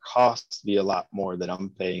going to cost me a lot more than I'm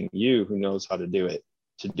paying you, who knows how to do it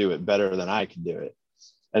better than I can do it.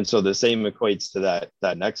 And so the same equates to that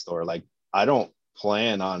Nextdoor. Like, I don't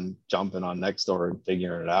plan on jumping on Nextdoor and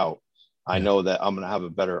figuring it out. I know that I'm going to have a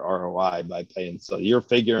better ROI by paying. So you're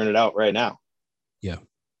figuring it out right now. Yeah.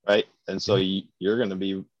 Right. And so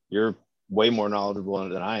you're way more knowledgeable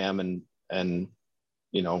than I am. And,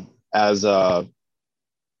 you know,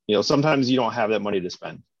 sometimes you don't have that money to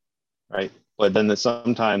spend. Right. But then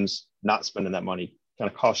sometimes not spending that money kind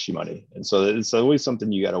of costs you money. And so it's always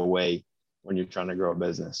something you got to weigh when you're trying to grow a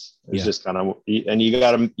business. It's just kind of, and you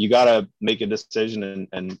gotta make a decision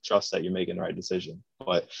and trust that you're making the right decision.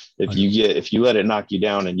 But if you let it knock you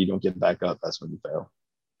down and you don't get back up, that's when you fail.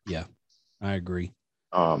 Yeah, I agree.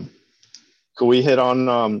 Could we hit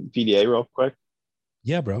on PDA real quick?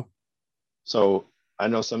 Yeah, bro. So I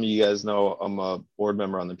know some of you guys know I'm a board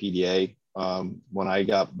member on the PDA. When I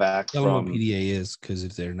got back Tell them what PDA is, because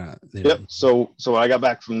if they're not, So when I got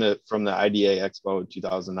back from the IDA Expo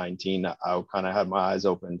 2019, I kind of had my eyes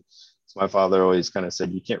open. So my father always kind of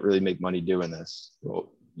said, you can't really make money doing this.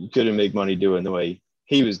 Well, you couldn't make money doing the way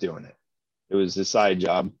he was doing it. It was his side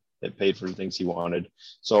job that paid for the things he wanted.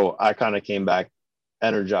 So I kind of came back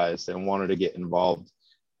energized and wanted to get involved.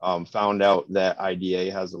 Found out that IDA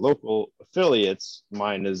has a local affiliates.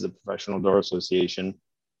 Mine is the Professional Door Association.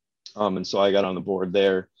 And so I got on the board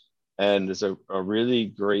there, and it's a really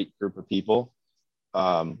great group of people.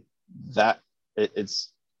 I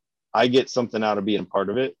get something out of being part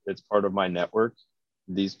of it. It's part of my network.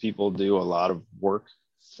 These people do a lot of work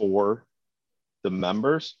for the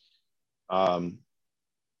members.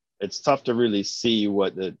 It's tough to really see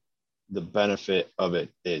what the benefit of it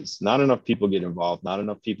is. Not enough people get involved. Not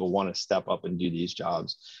enough people want to step up and do these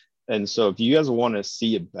jobs. And so if you guys want to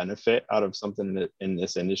see a benefit out of something in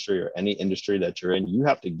this industry or any industry that you're in, you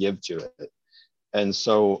have to give to it. And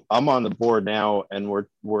so I'm on the board now, and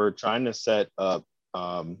we're trying to set up,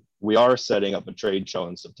 we are setting up a trade show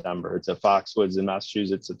in September. It's at Foxwoods in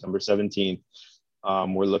Massachusetts, September 17th.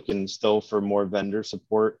 We're looking still for more vendor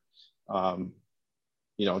support. Times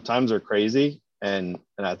are crazy, and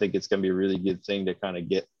I think it's going to be a really good thing to kind of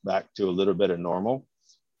get back to a little bit of normal.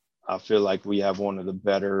 I feel like we have one of the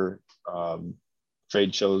better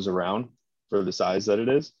trade shows around for the size that it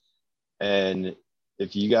is. And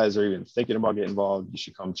if you guys are even thinking about getting involved, you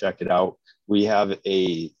should come check it out. We have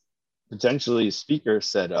a potentially speaker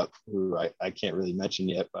set up who I can't really mention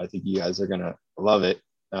yet, but I think you guys are going to love it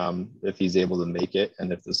if he's able to make it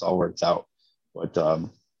and if this all works out. But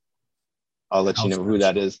I'll let you know who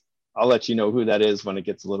that is. I'll let you know who that is when it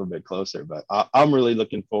gets a little bit closer, but I'm really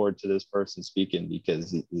looking forward to this person speaking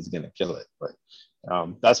because he's going to kill it. But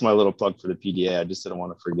that's my little plug for the PDA. I just didn't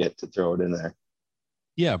want to forget to throw it in there.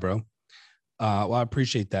 Yeah, bro. Well, I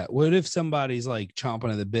appreciate that. What if somebody's like chomping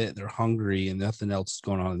at the bit, they're hungry and nothing else is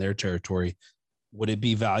going on in their territory? Would it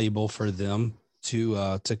be valuable for them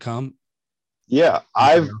to come? Yeah,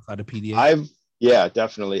 yeah,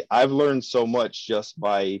 definitely. I've learned so much just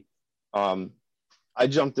by, I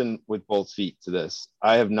jumped in with both feet to this.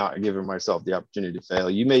 I have not given myself the opportunity to fail.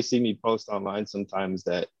 You may see me post online sometimes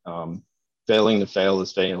that failing to fail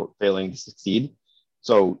is failing to succeed.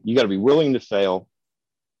 So you got to be willing to fail,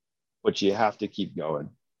 but you have to keep going.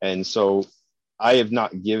 And so I have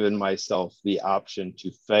not given myself the option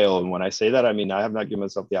to fail. And when I say that, I mean, I have not given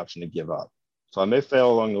myself the option to give up. So I may fail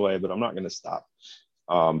along the way, but I'm not going to stop.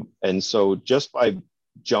 And so just by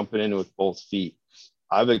jumping in with both feet,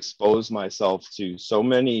 I've exposed myself to so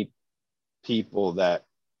many people that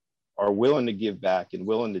are willing to give back and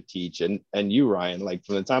willing to teach. And you, Ryan, like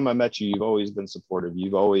from the time I met you, you've always been supportive.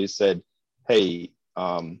 You've always said, hey,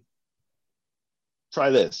 try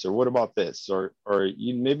this, or what about this? Or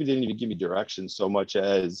you maybe didn't even give me direction so much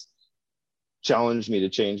as challenge me to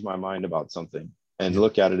change my mind about something and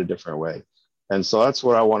look at it a different way. And so that's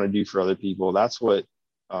what I want to do for other people. That's what,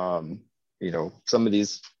 you know, some of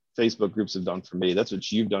these Facebook groups have done for me. That's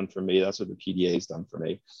what you've done for me. That's what the PDA has done for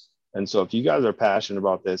me. And so if you guys are passionate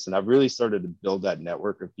about this, and I've really started to build that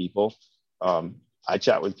network of people, I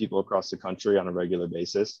chat with people across the country on a regular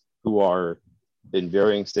basis who are in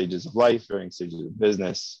varying stages of life, varying stages of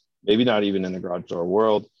business, maybe not even in the garage door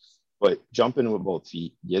world, but jump in with both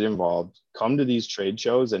feet, get involved, come to these trade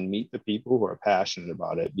shows and meet the people who are passionate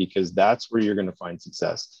about it, because that's where you're going to find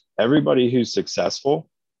success. Everybody who's successful,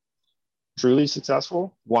 truly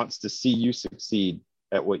successful, wants to see you succeed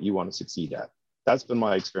at what you want to succeed at. That's been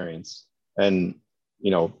my experience. And, you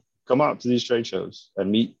know, come out to these trade shows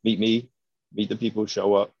and meet me, meet the people who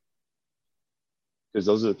show up, because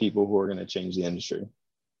those are the people who are going to change the industry.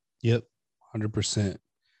 Yep, 100%.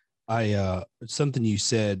 Something you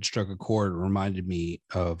said struck a chord, reminded me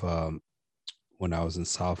of when I was in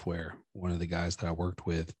software. One of the guys that I worked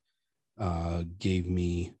with gave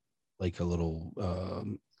me like a little,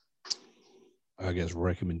 I guess,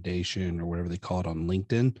 recommendation or whatever they call it on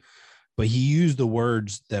LinkedIn. But he used the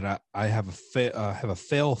words that I have a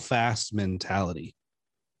fail fast mentality.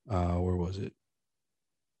 Where was it?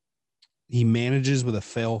 He manages with a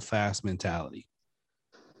fail fast mentality.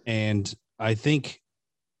 And I think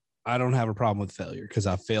I don't have a problem with failure, because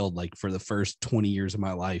I failed like for the first 20 years of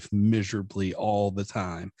my life miserably all the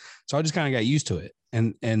time. So I just kind of got used to it.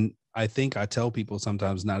 And I think I tell people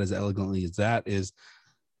sometimes, not as elegantly as that, is,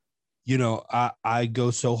 you know, I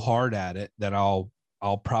go so hard at it that I'll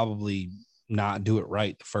probably not do it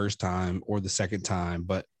right the first time or the second time,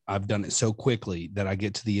 but I've done it so quickly that I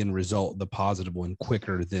get to the end result, the positive one,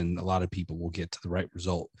 quicker than a lot of people will get to the right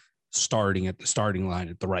result, starting at the starting line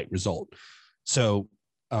at the right result. So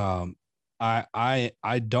I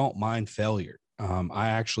don't mind failure. I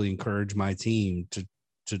actually encourage my team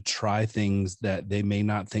to try things that they may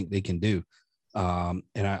not think they can do. And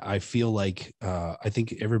I feel like I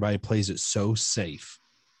think everybody plays it so safe.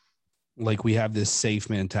 Like we have this safe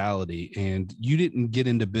mentality, and you didn't get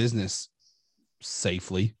into business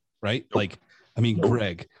safely, right? Nope. Like, I mean, nope.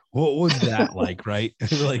 Greg, what was that like, right?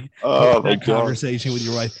 Like that conversation with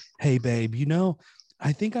your wife. Hey, babe, you know,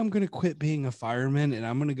 I think I'm going to quit being a fireman and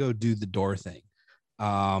I'm going to go do the door thing.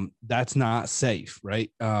 That's not safe,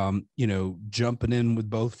 right? You know, jumping in with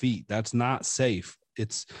both feet, that's not safe.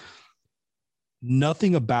 It's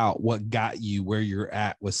nothing about what got you where you're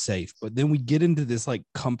at was safe. But then we get into this like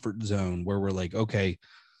comfort zone where we're like, okay,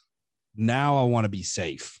 now I want to be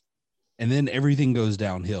safe. And then everything goes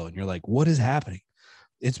downhill and you're like, what is happening?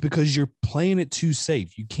 It's because you're playing it too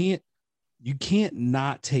safe. You can't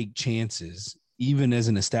not take chances, even as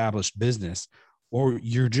an established business, or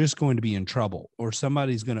you're just going to be in trouble, or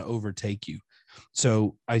somebody's going to overtake you.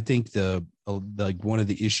 So I think like one of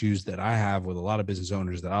the issues that I have with a lot of business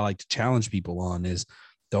owners that I like to challenge people on is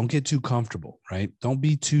don't get too comfortable, right? Don't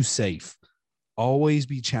be too safe. Always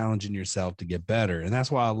be challenging yourself to get better. And that's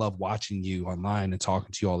why I love watching you online and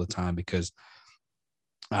talking to you all the time, because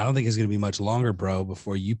I don't think it's going to be much longer, bro,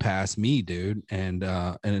 before you pass me, dude. And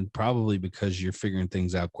probably because you're figuring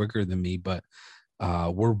things out quicker than me, but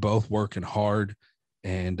we're both working hard,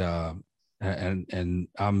 and I'm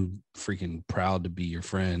freaking proud to be your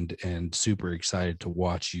friend and super excited to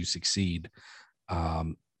watch you succeed.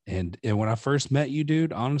 And when I first met you,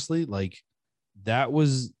 dude, honestly, like that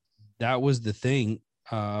was the thing,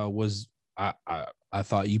 was I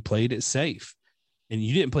thought you played it safe, and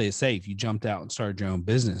you didn't play it safe. You jumped out and started your own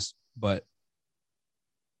business, but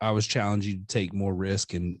I was challenging you to take more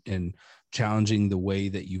risk and challenging the way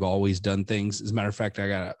that you've always done things. As a matter of fact, I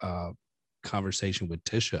got a conversation with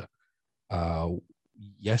Tisha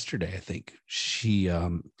yesterday. I think she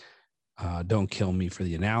don't kill me for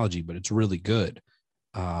the analogy, but it's really good.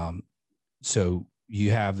 So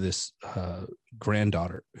you have this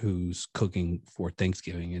granddaughter who's cooking for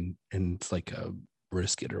Thanksgiving, and it's like a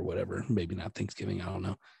brisket or whatever, maybe not Thanksgiving, I don't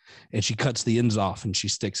know. And she cuts the ends off and she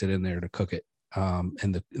sticks it in there to cook it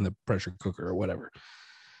in the pressure cooker or whatever.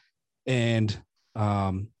 And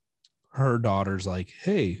her daughter's like,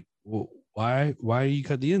 hey, well, why do you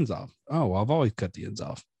cut the ends off? Oh, well, I've always cut the ends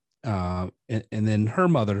off. And then her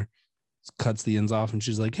mother cuts the ends off, and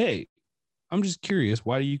she's like, hey, I'm just curious,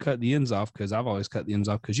 why do you cut the ends off? Because I've always cut the ends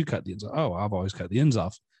off because you cut the ends off. Oh, I've always cut the ends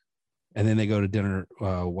off. And then they go to dinner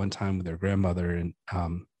one time with their grandmother, and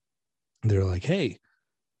they're like, hey,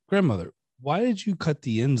 grandmother, why did you cut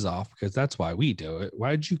the ends off? Because that's why we do it.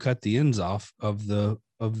 Why did you cut the ends off of the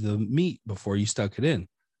meat before you stuck it in?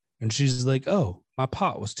 And she's like, oh, my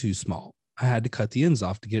pot was too small. I had to cut the ends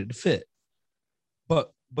off to get it to fit.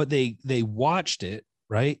 But they watched it,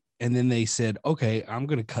 right? And then they said, okay, I'm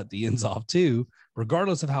going to cut the ends off too,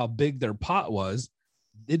 regardless of how big their pot was.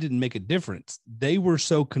 It didn't make a difference. They were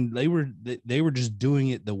they were just doing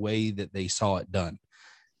it the way that they saw it done.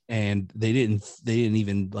 And they didn't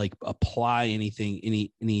even like apply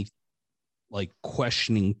any like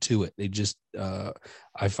questioning to it. They just,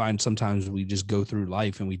 I find sometimes we just go through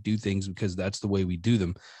life and we do things because that's the way we do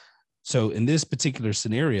them. So in this particular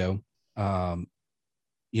scenario,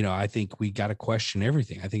 I think we got to question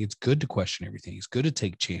everything. I think it's good to question everything. It's good to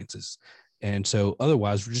take chances. And so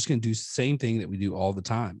otherwise we're just going to do the same thing that we do all the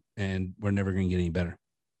time, and we're never going to get any better.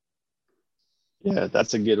 Yeah,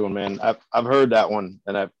 that's a good one, man. I've heard that one,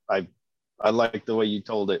 and I like the way you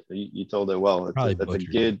told it. You told it well. That's a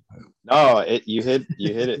good. No, you hit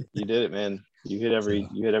it. You did it, man. You hit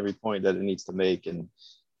every point that it needs to make, and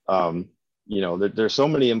there's so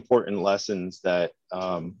many important lessons that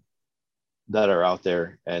that are out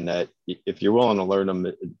there, and that if you're willing to learn them,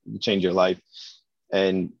 it change your life.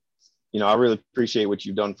 And I really appreciate what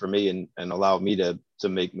you've done for me and allow me to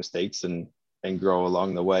make mistakes and grow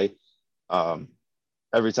along the way.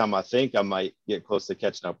 Every time I think I might get close to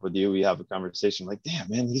catching up with you, we have a conversation like, damn,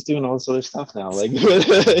 man, he's doing all this other stuff now. Like,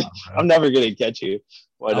 I'm never going to catch you.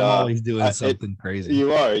 But I'm always doing something crazy.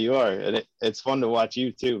 You are. And it's fun to watch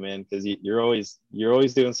you too, man, because you're always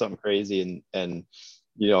doing something crazy. And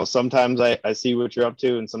sometimes I see what you're up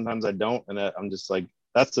to and sometimes I don't. And I'm just like,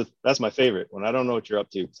 that's my favorite, when I don't know what you're up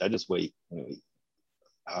to, because I just wait.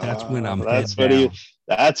 That's when I'm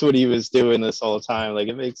that's what he was doing this whole time. Like,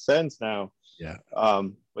 it makes sense now. Yeah.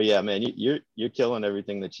 But yeah, man, you're killing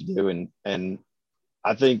everything that you do, and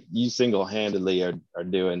I think you single-handedly are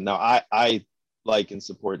doing. Now, I like and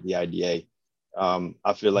support the IDA.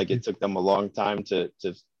 I feel like it took them a long time to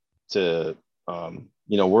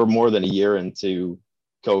we're more than a year into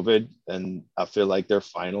COVID, and I feel like they're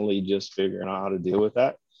finally just figuring out how to deal with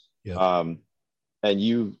that. Yeah. And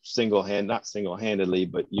you not single-handedly,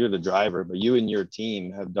 but you're the driver, but you and your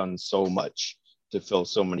team have done so much to fill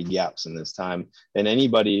so many gaps in this time. And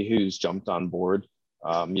anybody who's jumped on board,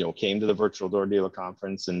 came to the Virtual Door Dealer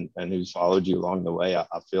Conference and who's followed you along the way, I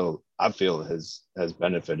feel has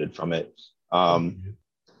benefited from it. I've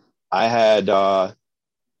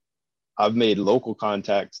made local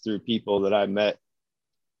contacts through people that I met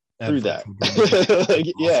through that.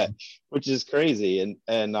 Yeah, which is crazy.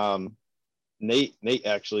 And Nate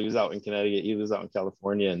actually was out in Connecticut. He was out in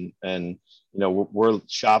California, and we're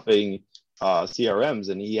shopping CRMs,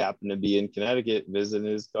 and he happened to be in Connecticut visiting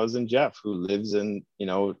his cousin Jeff, who lives in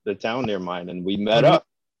the town near mine, and we met up.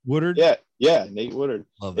 Woodard. Yeah, Nate Woodard.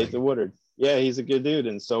 Nathan Woodard. Yeah, he's a good dude,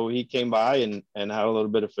 and so he came by and had a little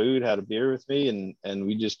bit of food, had a beer with me, and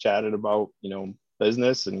we just chatted about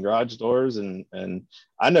business and garage doors, and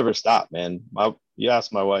I never stopped, man. You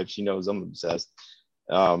ask my wife, she knows I'm obsessed.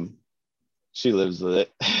 She lives with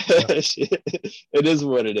it. It is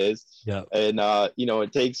what it is. Yeah. And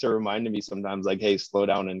it takes her reminding me sometimes, like, hey, slow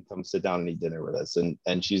down and come sit down and eat dinner with us.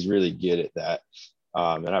 And she's really good at that.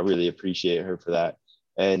 And I really appreciate her for that.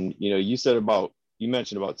 And you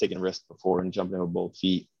mentioned about taking risks before and jumping with both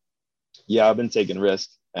feet. Yeah, I've been taking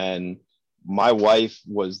risks, and my wife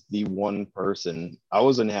was the one person. I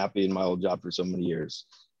was unhappy in my old job for so many years.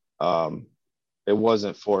 It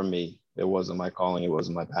wasn't for me. It wasn't my calling. It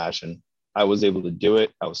wasn't my passion. I was able to do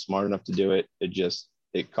it. I was smart enough to do it.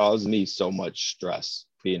 It caused me so much stress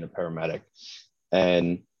being a paramedic.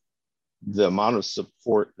 And the amount of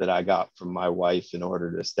support that I got from my wife in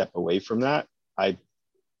order to step away from that, I'm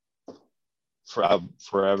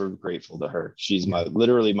forever grateful to her. She's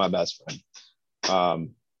literally my best friend.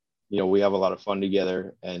 We have a lot of fun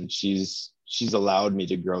together, and she's allowed me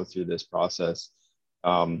to grow through this process.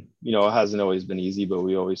 It hasn't always been easy, but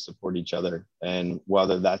we always support each other. And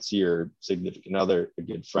whether that's your significant other, a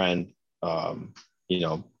good friend,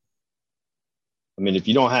 if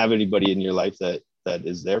you don't have anybody in your life that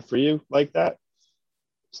is there for you like that,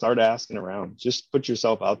 start asking around. Just put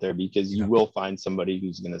yourself out there, because you will find somebody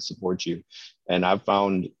who's going to support you. And I've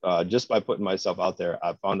found, just by putting myself out there,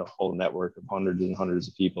 I've found a whole network of hundreds and hundreds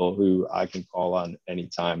of people who I can call on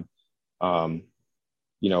anytime. I've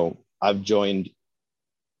joined,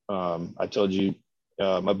 I told you,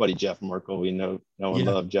 my buddy Jeff Merkel, we know and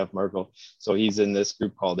love Jeff Merkel. So he's in this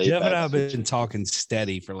group called Apex. Jeff and I've been talking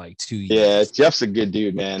steady for like 2 years. Yeah, Jeff's a good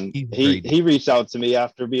dude, man. He reached out to me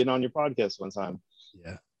after being on your podcast one time.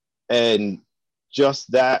 Yeah. And just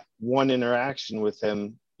that one interaction with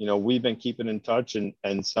him, we've been keeping in touch,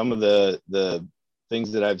 and some of the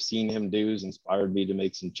things that I've seen him do has inspired me to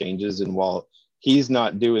make some changes. And while he's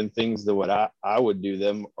not doing things the what I would do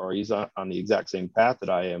them, or he's on the exact same path that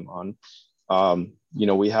I am on.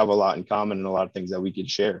 We have a lot in common and a lot of things that we could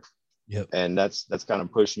share. Yep. And that's kind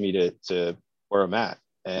of pushed me to where I'm at.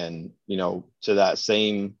 And, to that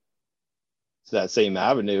same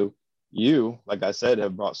avenue, you, like I said,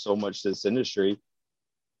 have brought so much to this industry.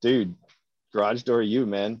 Dude, Garage Door U,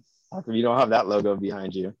 man. How come you don't have that logo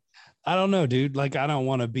behind you? I don't know, dude. Like, I don't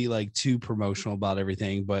want to be like too promotional about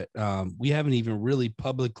everything, but we haven't even really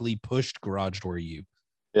publicly pushed Garage Door U.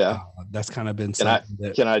 Yeah. That's kind of been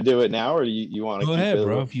something can I do it now, or you want to go ahead,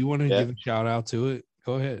 bro? If you want to give a shout out to it,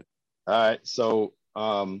 go ahead. All right. So,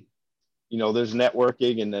 there's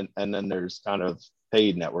networking, and then there's kind of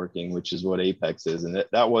paid networking, which is what Apex is. And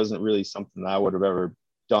that wasn't really something that I would have ever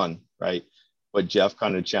done. Right. But Jeff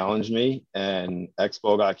kind of challenged me, and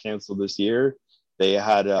Expo got canceled this year. They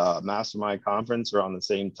had a mastermind conference around the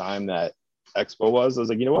same time that Expo was. I was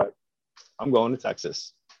like, you know what? I'm going to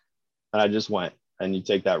Texas. And I just went. And you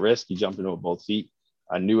take that risk, you jump into it with both feet.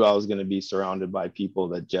 I knew I was going to be surrounded by people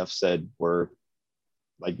that Jeff said were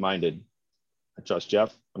like-minded. I trust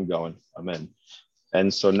Jeff. I'm going. I'm in.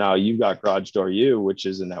 And so now you've got Garage Door U, which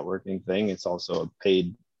is a networking thing. It's also a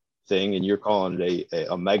paid thing, and you're calling it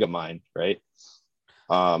a mega mind, right?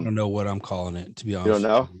 I don't know what I'm calling it, to be honest. You don't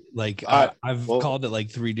know? Like, I've called it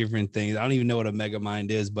like 3 different things. I don't even know what a mega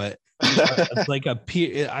mind is, but it's like a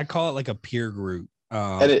peer. I call it like a peer group,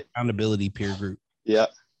 accountability peer group. Yeah.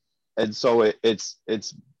 And so it's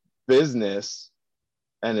business,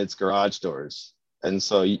 and it's garage doors. And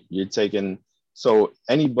so so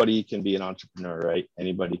anybody can be an entrepreneur, right?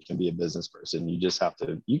 Anybody can be a business person. You just have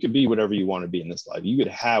to, you could be whatever you want to be in this life. You could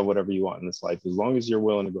have whatever you want in this life, as long as you're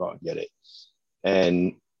willing to go out and get it.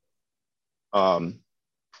 And,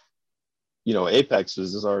 Apex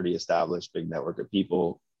was this already established big network of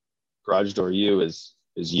people. Garage Door U is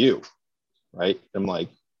you, right? I'm like,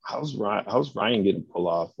 how's Ryan getting pulled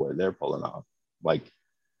off where they're pulling off? Like,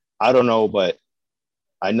 I don't know, but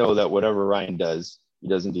I know that whatever Ryan does, he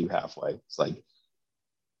doesn't do halfway. It's like,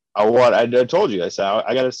 I told you, I said,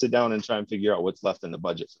 I got to sit down and try and figure out what's left in the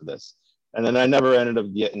budget for this. And then I never ended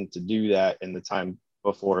up getting to do that in the time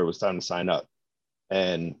before it was time to sign up.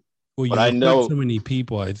 And I know so many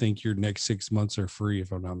people, I think your next 6 months are free,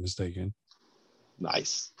 if I'm not mistaken.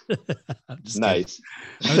 Nice. Nice.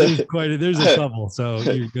 There's a couple, so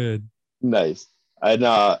you're good. Nice. And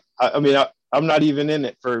I'm not even in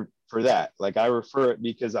it for that. Like, I refer it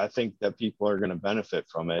because I think that people are going to benefit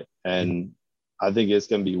from it, and I think it's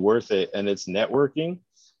going to be worth it. And it's networking,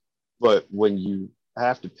 but when you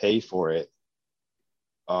have to pay for it,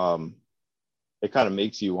 it kind of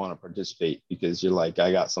makes you want to participate, because you're like,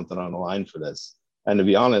 I got something on the line for this. And to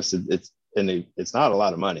be honest, it's not a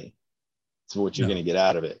lot of money. It's what you're going to get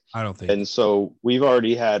out of it. I don't think. And so we've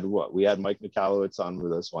already had we had Mike Michalowicz on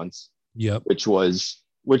with us once. Yep.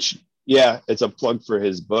 Yeah, it's a plug for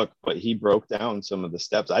his book, but he broke down some of the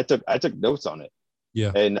steps. I took notes on it.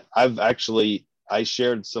 Yeah. And I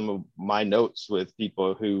shared some of my notes with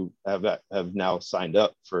people who have now signed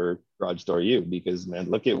up for Garage Door U, because, man,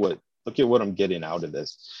 look at what I'm getting out of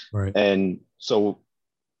this. Right. And so,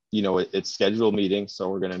 it's scheduled meetings. So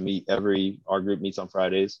we're going to meet our group meets on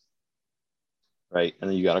Fridays. Right. And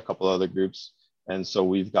then you got a couple other groups. And so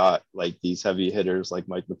we've got like these heavy hitters like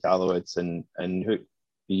Mike Michalowicz, and who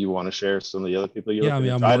do you want to share some of the other people you're I'm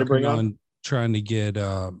trying to get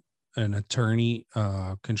an attorney,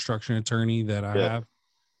 construction attorney that I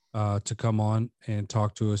have to come on and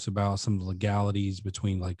talk to us about some legalities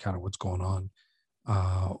between like kind of what's going on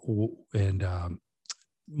and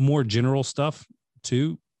more general stuff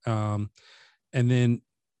too. And then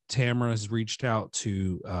Tamara has reached out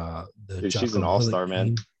to she's an all-star,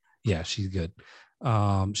 man. Yeah, she's good.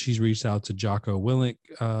 She's reached out to Jocko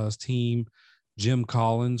Willink's team, Jim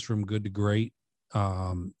Collins from Good to Great.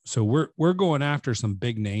 So we're going after some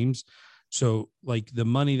big names. So like the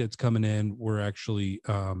money that's coming in, we're actually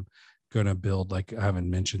going to build, like, I haven't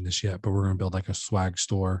mentioned this yet, but we're going to build like a swag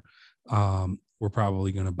store. We're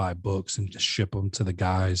probably going to buy books and just ship them to the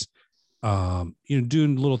guys. Doing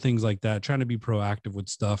little things like that, trying to be proactive with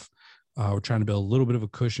stuff. We're trying to build a little bit of a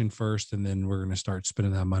cushion first, and then we're going to start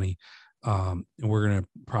spending that money. And we're going to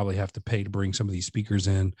probably have to pay to bring some of these speakers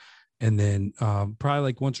in. And then probably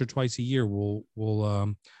like once or twice a year, we'll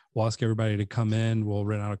ask everybody to come in. We'll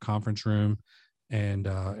rent out a conference room, and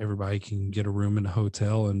everybody can get a room in a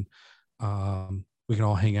hotel, and we can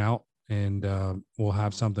all hang out, and we'll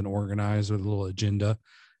have something organized with a little agenda.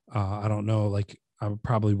 I don't know, like, I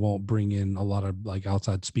probably won't bring in a lot of like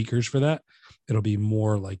outside speakers for that. It'll be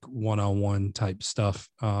more like one-on-one type stuff,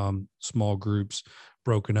 small groups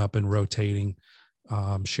broken up and rotating.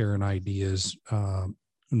 sharing ideas, and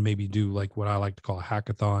maybe do like what I like to call a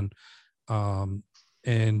hackathon,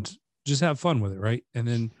 and just have fun with it. Right. And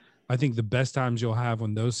then I think the best times you'll have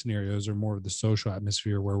when those scenarios are more of the social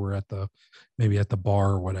atmosphere where we're maybe at the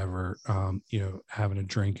bar or whatever, having a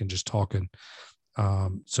drink and just talking.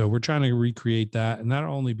 So we're trying to recreate that, and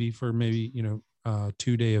that'll only be for maybe,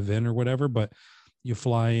 2-day event or whatever, but you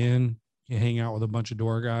fly in, you hang out with a bunch of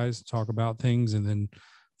door guys, talk about things, and then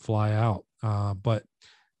fly out. But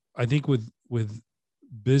I think with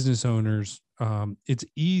business owners, it's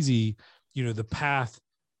easy, the path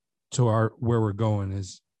to where we're going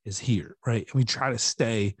is here, right? And we try to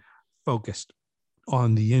stay focused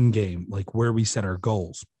on the end game, like where we set our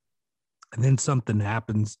goals. And then something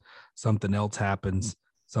happens, something else happens,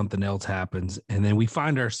 and then we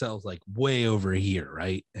find ourselves like way over here,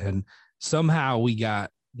 right? And somehow we got,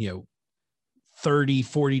 30,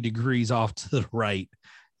 40 degrees off to the right,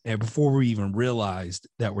 and before we even realized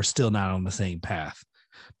that we're still not on the same path.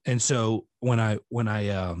 And so when I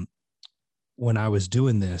was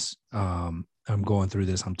doing this, I'm going through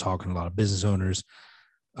this, I'm talking to a lot of business owners.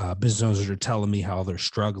 Business owners are telling me how they're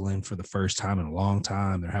struggling for the first time in a long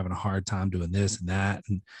time. They're having a hard time doing this and that,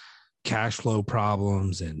 and cash flow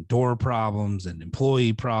problems and door problems and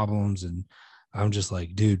employee problems. And I'm just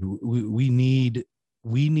like, dude, we need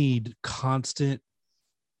constant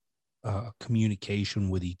communication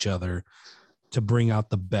with each other to bring out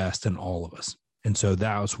the best in all of us. And so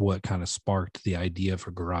that was what kind of sparked the idea for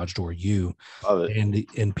Garage Door U.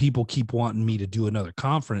 And people keep wanting me to do another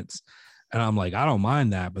conference. And I'm like, I don't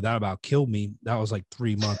mind that, but that about killed me. That was like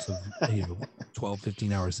 3 months of 12,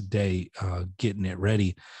 15 hours a day getting it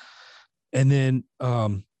ready. And then,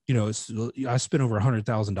 I spent over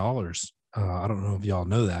 $100,000. I don't know if y'all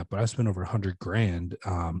know that, but I spent over $100,000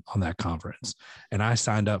 on that conference. And I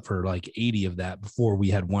signed up for like 80 of that before we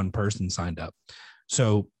had one person signed up.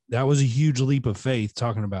 So that was a huge leap of faith,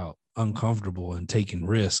 talking about uncomfortable and taking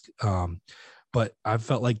risk. But I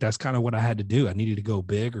felt like that's kind of what I had to do. I needed to go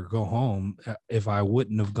big or go home. If I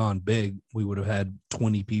wouldn't have gone big, we would have had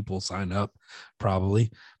 20 people sign up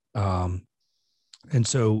probably. And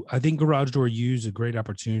so I think Garage Door U is a great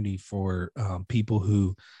opportunity for people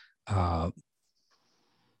who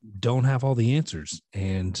don't have all the answers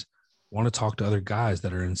and want to talk to other guys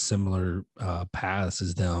that are in similar paths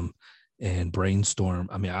as them and brainstorm.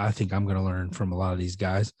 I mean, I think I'm going to learn from a lot of these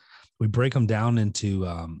guys. We break them down into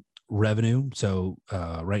revenue. So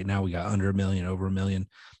right now we got under $1 million, over $1 million.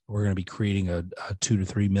 We're going to be creating a 2 to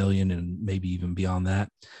 3 million and maybe even beyond that.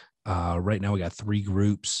 Right now we got 3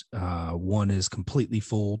 groups. One is completely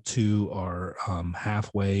full. 2 are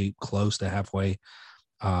halfway, close to halfway.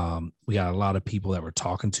 We got a lot of people that we're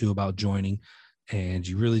talking to about joining, and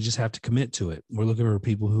you really just have to commit to it. We're looking for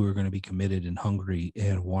people who are going to be committed and hungry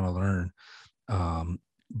and want to learn.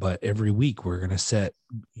 But every week we're going to set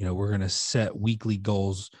weekly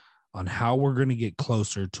goals on how we're going to get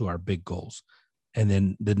closer to our big goals. And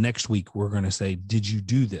then the next week we're going to say, did you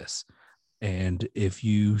do this? And if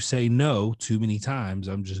you say no too many times,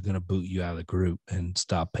 I'm just going to boot you out of the group and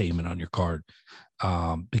stop payment on your card,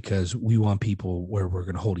 because we want people where we're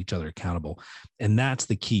going to hold each other accountable. And that's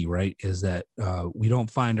the key, right? Is that we don't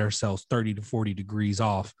find ourselves 30 to 40 degrees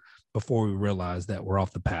off before we realize that we're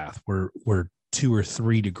off the path. We're 2 or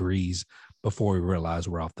 3 degrees before we realize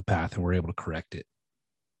we're off the path, and we're able to correct it.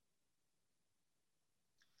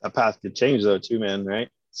 That path could change though too, man, right?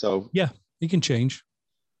 So yeah, it can change.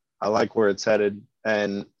 I like where it's headed.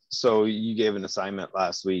 And so you gave an assignment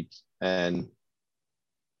last week, and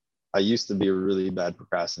I used to be a really bad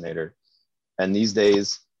procrastinator. And these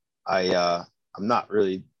days I'm not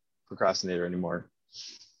really procrastinator anymore,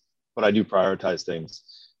 but I do prioritize things.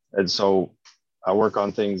 And so I work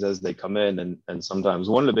on things as they come in. And sometimes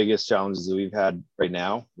one of the biggest challenges that we've had right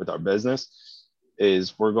now with our business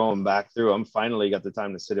is we're going back through. I'm finally got the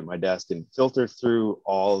time to sit at my desk and filter through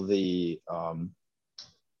all the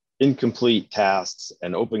incomplete tasks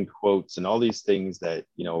and open quotes and all these things that,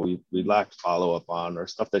 we lacked follow-up on, or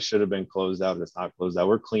stuff that should have been closed out that's not closed out.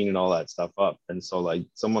 We're cleaning all that stuff up. And so like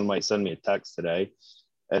someone might send me a text today.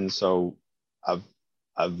 And so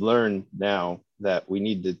I've learned now that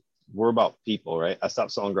we're about people, right? I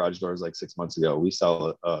stopped selling garage doors like 6 months ago. We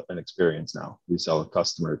sell an experience now. We sell a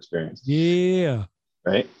customer experience. Yeah.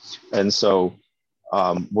 Right. And so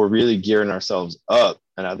we're really gearing ourselves up.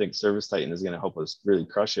 And I think Service Titan is going to help us really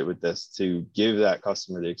crush it with this, to give that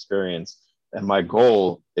customer the experience. And my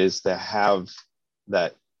goal is to have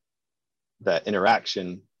that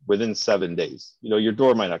interaction within 7 days. Your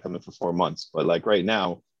door might not come in for 4 months, but like right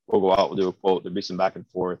now, we'll go out, we'll do a quote, there'll be some back and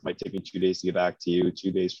forth. Might take me 2 days to get back to you,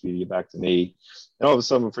 2 days for you to get back to me. And all of a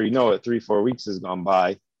sudden, before you know it, 3-4 weeks has gone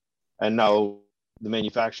by. And now the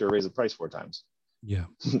manufacturer raised the price 4 times. Yeah.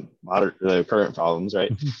 The current problems,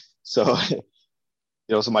 right? So,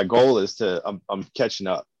 so my goal is I'm catching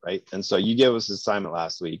up, right? And so you gave us an assignment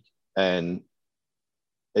last week, and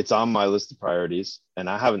it's on my list of priorities. And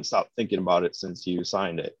I haven't stopped thinking about it since you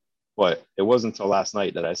signed it. But it wasn't until last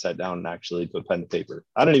night that I sat down and actually put pen to paper.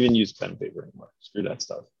 I don't even use pen and paper anymore. Screw that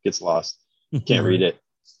stuff. Gets lost. Can't read it.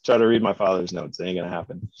 Try to read my father's notes. It ain't going to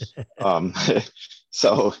happen.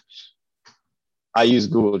 So I use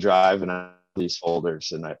Google Drive, and I have these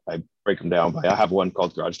folders, and I break them down by, I have one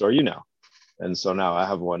called Garage Door You Now. And so now I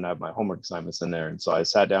have my homework assignments in there. And so I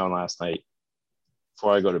sat down last night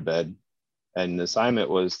before I go to bed, and the assignment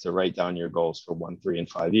was to write down your goals for 1, 3, and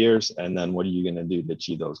 5 years. And then what are you going to do to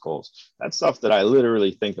achieve those goals? That's stuff that I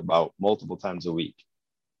literally think about multiple times a week.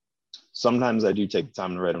 Sometimes I do take the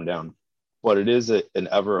time to write them down, but it is an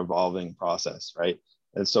ever evolving process, right?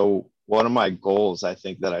 And so one of my goals, I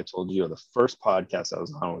think that I told you on the first podcast I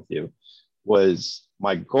was on with you, was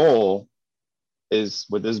my goal is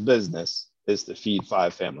with this business is to feed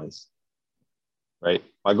 5 families. Right?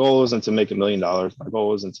 My goal wasn't to make $1 million. My goal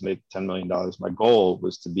wasn't to make $10 million. My goal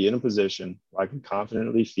was to be in a position where I can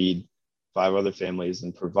confidently feed 5 other families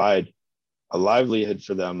and provide a livelihood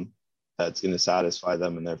for them that's going to satisfy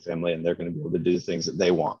them and their family, and they're going to be able to do the things that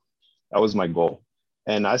they want. That was my goal.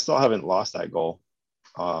 And I still haven't lost that goal.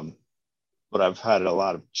 But I've had a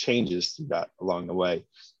lot of changes through that along the way.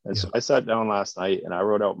 And so I sat down last night and I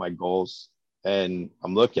wrote out my goals, and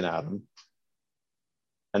I'm looking at them.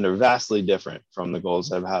 And they're vastly different from the goals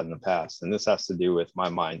I've had in the past. And this has to do with my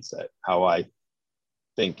mindset, how I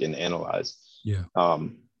think and analyze. Yeah.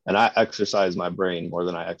 And I exercise my brain more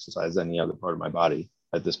than I exercise any other part of my body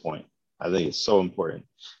at this point. I think it's so important.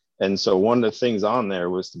 And so one of the things on there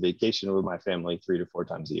was to vacation with my family 3 to 4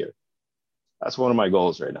 times a year. That's one of my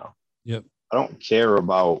goals right now. Yep. I don't care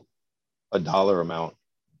about a dollar amount.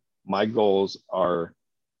 My goals are,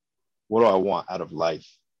 what do I want out of life?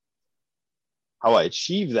 How I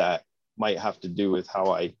achieve that might have to do with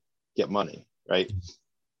how I get money, right?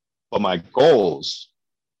 But my goals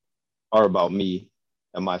are about me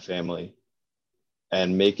and my family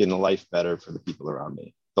and making life better for the people around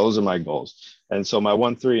me. Those are my goals. And so my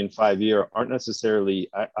 1, 3, and 5 year aren't necessarily,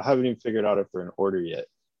 I haven't even figured out if they're in order yet,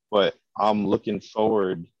 but I'm looking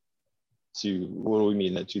forward to, what do we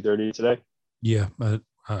mean at 2:30 today? Yeah, but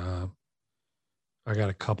I got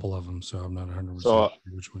a couple of them, so I'm not 100% so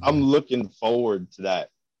sure which one. I'm looking forward to that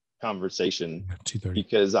conversation 2:30,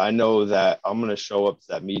 because I know that I'm going to show up to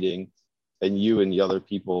that meeting, and you and the other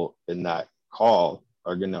people in that call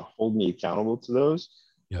are going to hold me accountable to those.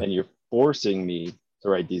 Yep. And you're forcing me to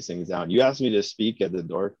write these things down. You asked me to speak at the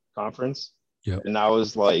DOOR conference. Yep. And I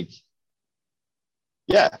was like,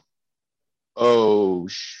 yeah. Oh,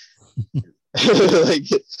 like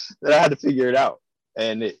that I had to figure it out.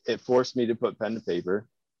 And it forced me to put pen to paper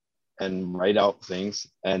and write out things.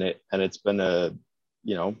 And it's been a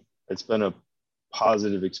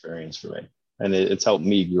positive experience for me. And it's helped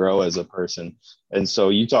me grow as a person. And so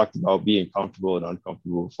you talked about being comfortable and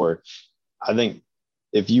uncomfortable before. I think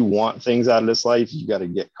if you want things out of this life, you got to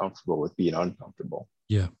get comfortable with being uncomfortable.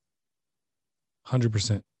 Yeah.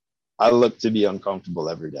 100%. I look to be uncomfortable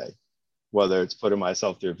every day, whether it's putting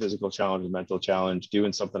myself through a physical challenge, a mental challenge,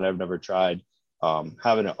 doing something I've never tried,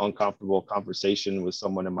 having an uncomfortable conversation with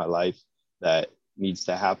someone in my life that needs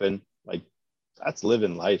to happen. Like, that's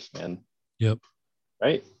living life, man. Yep.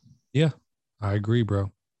 Right? Yeah, I agree,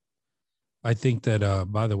 bro. I think that,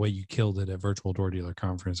 by the way, you killed it at Virtual Door Dealer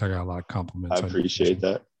Conference. I got a lot of compliments. I appreciate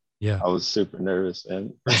that. Yeah. I was super nervous,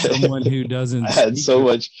 man. For someone who doesn't I had so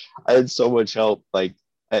much help. Like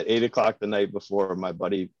at 8:00 the night before, my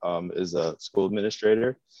buddy is a school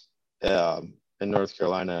administrator in North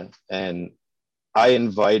Carolina. And I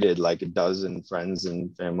invited like a dozen friends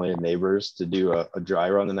and family and neighbors to do a dry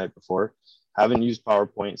run the night before. Haven't used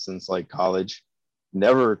PowerPoint since like college.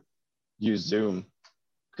 Never used Zoom.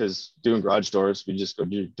 Because doing garage doors, we just go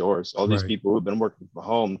do doors. All these people who've been working from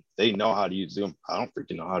home, they know how to use Zoom. I don't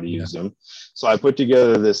freaking know how to use Zoom. So I put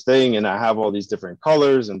together this thing, and I have all these different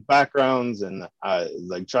colors and backgrounds, and I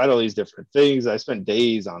like tried all these different things. I spent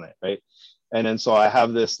days on it, right? And then so I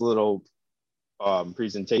have this little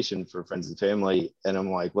presentation for friends and family, and I'm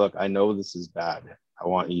like, look, I know this is bad. I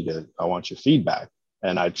want your feedback,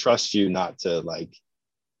 and I trust you not to like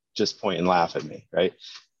just point and laugh at me, right?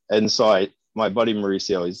 And so my buddy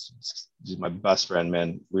Mauricio, he's my best friend,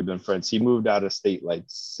 man. We've been friends. He moved out of state like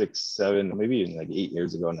 6, 7, maybe even like 8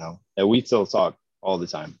 years ago now. And we still talk all the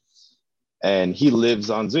time. and he lives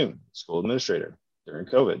on Zoom, school administrator during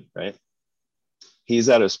COVID, right? He's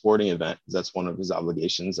at a sporting event. That's one of his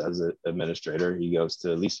obligations as an administrator. He goes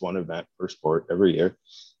to at least one event for sport every year.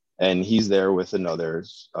 And he's there with another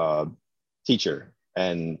teacher.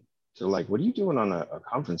 And they're like, what are you doing on a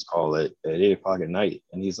conference call at 8:00 at night?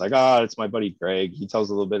 And he's like, it's my buddy Greg. He tells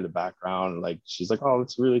a little bit of the background. Like, she's like, oh,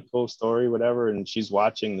 that's a really cool story, whatever. And she's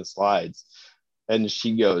watching the slides. And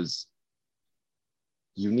she goes,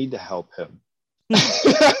 you need to help him.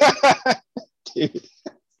 Dude.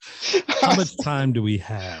 How much time do we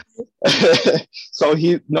have? So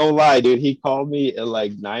no lie, dude, he called me at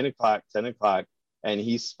like 9:00, 10:00, and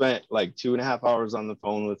he spent like 2.5 hours on the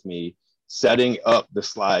phone with me, setting up the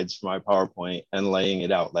slides for my PowerPoint and laying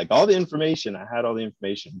it out. Like, all the information, I had all the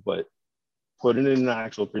information, but putting it in an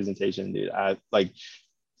actual presentation, dude,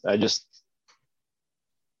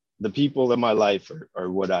 the people in my life are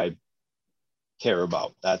what I care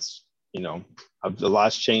about. That's, the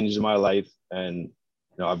lot's changed in my life, and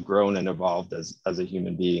I've grown and evolved as a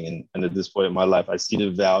human being. And at this point in my life, I see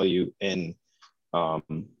the value in,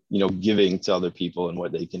 giving to other people and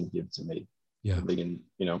what they can give to me. Yeah. They can,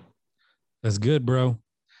 That's good, bro.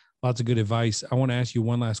 Lots of good advice. I want to ask you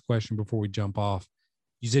one last question before we jump off.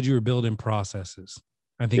 You said you were building processes.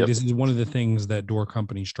 I think This is one of the things that door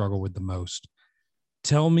companies struggle with the most.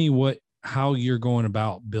 Tell me how you're going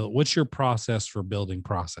about what's your process for building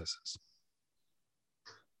processes?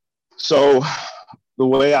 So the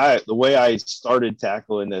way I started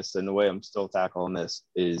tackling this, and the way I'm still tackling this,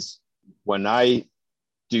 is when I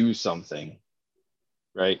do something,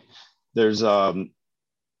 right? There's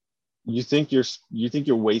you think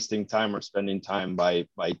you're wasting time or spending time by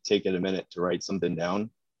taking a minute to write something down.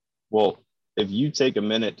 Well, if you take a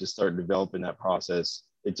minute to start developing that process,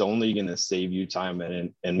 it's only going to save you time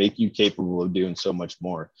and make you capable of doing so much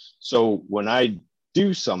more. So when I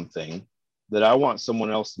do something that I want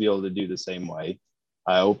someone else to be able to do the same way,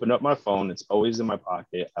 I open up my phone. It's always in my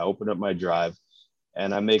pocket. I open up my drive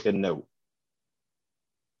and I make a note,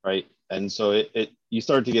 right? And so you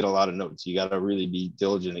start to get a lot of notes. You got to really be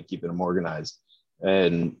diligent at keeping them organized.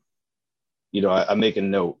 And, I make a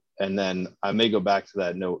note, and then I may go back to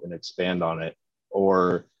that note and expand on it.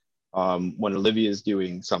 Or when Olivia is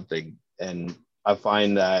doing something, and I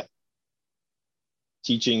find that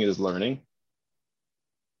teaching is learning.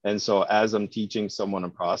 And so as I'm teaching someone a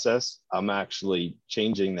process, I'm actually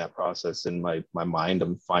changing that process in my mind.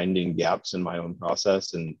 I'm finding gaps in my own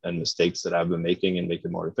process and mistakes that I've been making and make it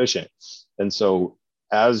more efficient. And so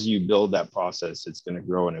as you build that process, it's going to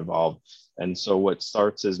grow and evolve. And so what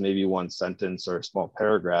starts as maybe one sentence or a small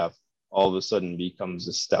paragraph, all of a sudden becomes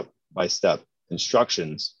a step-by-step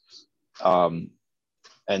instructions. And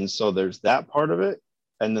so there's that part of it.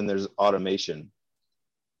 And then there's automation.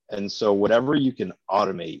 And so whatever you can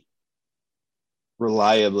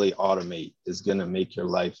reliably automate, is going to make your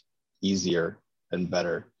life easier and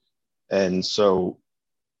better. And so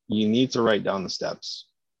you need to write down the steps,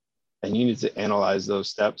 and you need to analyze those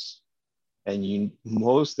steps. And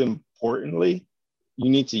most importantly, you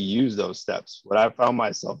need to use those steps. What I found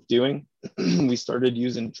myself doing, we started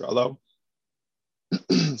using Trello.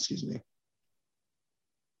 Excuse me.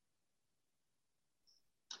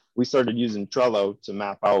 We started using Trello to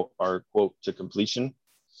map out our quote to completion.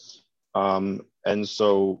 And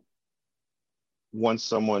so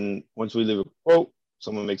once we leave a quote,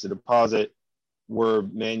 someone makes a deposit, we're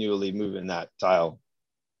manually moving that tile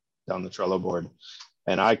down the Trello board,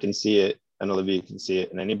 and I can see it, and Olivia can see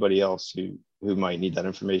it, and anybody else who might need that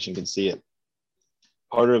information can see it.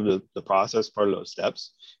 Part of the process, part of those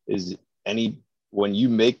steps is when you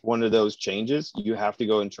make one of those changes, you have to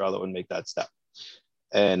go in Trello and make that step.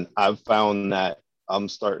 And I've found that I'm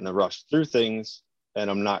starting to rush through things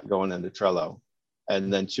and I'm not going into Trello.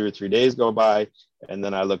 And then 2 or 3 days go by, and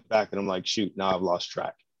then I look back and I'm like, shoot, now I've lost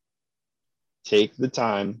track. Take the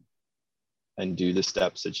time and do the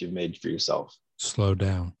steps that you've made for yourself. Slow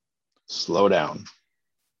down.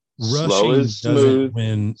 Rushing Slow is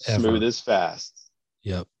smooth, smooth is fast.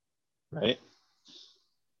 Yep. Right?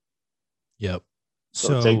 Yep.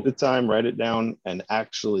 So take the time, write it down, and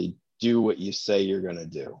actually do what you say you're going to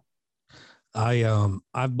do.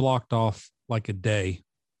 I've blocked off like a day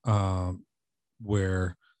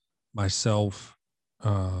where myself,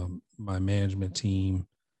 my management team,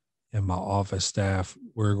 and my office staff,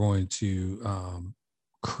 we're going to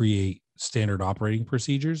create standard operating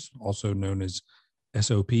procedures, also known as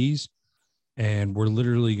SOPs. And we're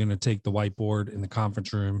literally going to take the whiteboard in the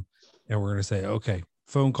conference room and we're going to say, okay,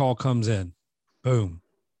 phone call comes in, boom,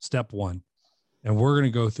 step 1. And we're going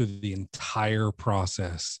to go through the entire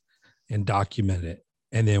process and document it.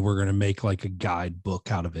 And then we're going to make like a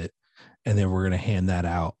guidebook out of it. and then we're going to hand that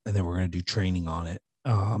out, and then we're going to do training on it,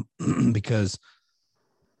 because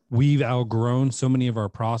we've outgrown so many of our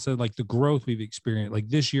process, like the growth we've experienced. Like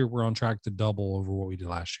this year, we're on track to double over what we did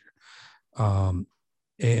last year,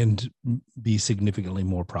 and be significantly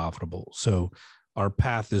more profitable. So our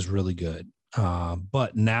path is really good.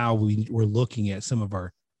 But now we're looking at some of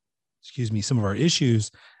our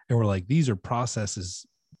issues, and we're like, these are processes.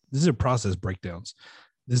 These are process breakdowns.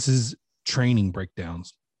 This is training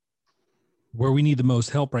breakdowns. Where we need the most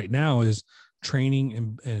help right now is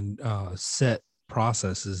training and set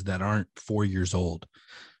processes that aren't 4 years old.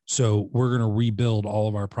 So we're going to rebuild all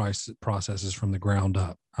of our processes from the ground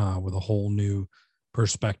up, with a whole new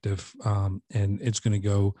perspective. And it's going to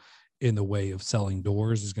go in the way of selling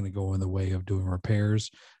doors, is going to go in the way of doing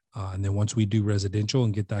repairs. And then once we do residential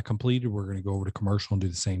and get that completed, we're going to go over to commercial and do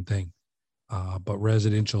the same thing. But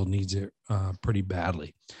residential needs it pretty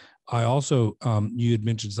badly. I also, you had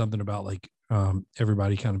mentioned something about like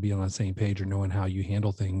everybody kind of being on the same page or knowing how you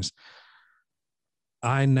handle things.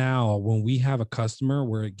 When we have a customer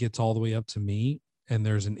where it gets all the way up to me and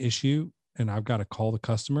there's an issue and I've got to call the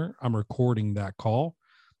customer, I'm recording that call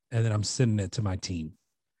and then I'm sending it to my team.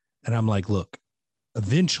 And I'm like, look,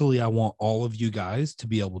 eventually I want all of you guys to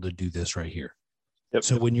be able to do this right here. Yep.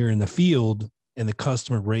 So when you're in the field and the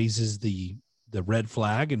customer raises the red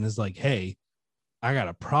flag and is like, hey, I got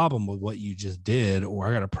a problem with what you just did, or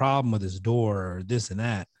I got a problem with this door or this and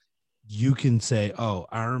that, you can say, oh,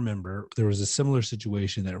 I remember there was a similar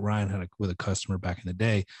situation that Ryan had with a customer back in the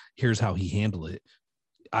day. Here's how he handled it.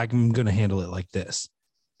 I'm going to handle it like this.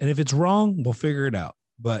 And if it's wrong, we'll figure it out.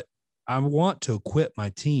 But I want to equip my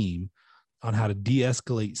team on how to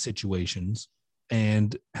de-escalate situations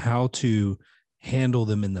and how to handle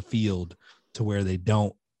them in the field to where they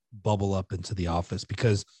don't bubble up into the office,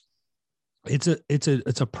 because it's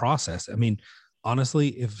a process. I mean, honestly,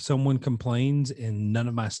 if someone complains and none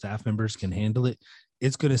of my staff members can handle it,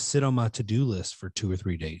 it's going to sit on my to-do list for 2 or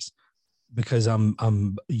 3 days, because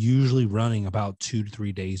I'm usually running about 2 to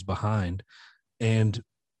 3 days behind. And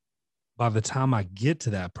by the time I get to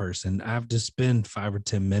that person, I have to spend 5 or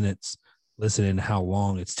 10 minutes listening to how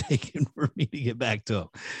long it's taken for me to get back to them.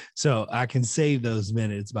 So I can save those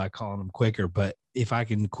minutes by calling them quicker. But if I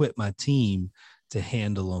can equip my team to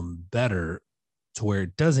handle them better to where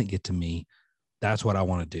it doesn't get to me, that's what I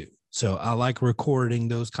want to do. So I like recording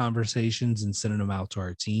those conversations and sending them out to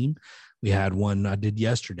our team. We had one I did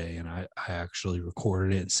yesterday, and I actually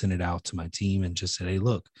recorded it and sent it out to my team and just said, hey,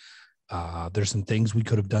 look, there's some things we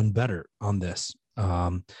could have done better on this.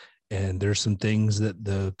 And there's some things that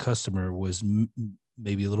the customer was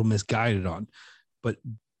maybe a little misguided on, but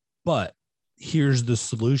here's the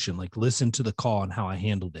solution. Like, listen to the call and how I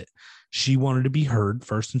handled it. She wanted to be heard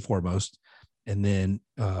first and foremost. And then,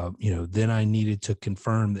 then I needed to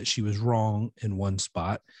confirm that she was wrong in one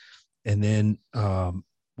spot. And then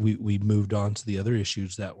we moved on to the other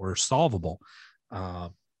issues that were solvable.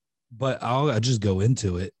 But I'll just go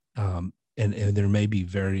into it. And there may be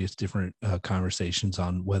various different conversations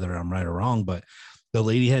on whether I'm right or wrong, but the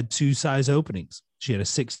lady had 2 size openings. She had a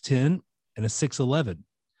 6'10" and a 6'11",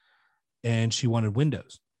 and she wanted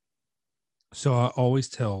windows. So I always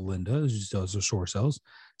tell Linda, who does the shore cells,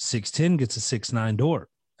 6'10" gets a 6'9" door.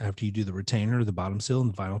 After you do the retainer, the bottom seal,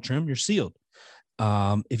 and the vinyl trim, you're sealed.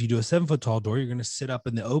 If you do a 7-foot tall door, you're going to sit up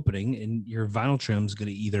in the opening, and your vinyl trim is going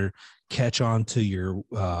to either catch onto your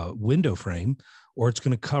window frame, or it's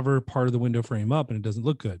going to cover part of the window frame up and it doesn't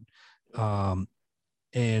look good.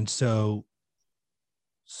 And so,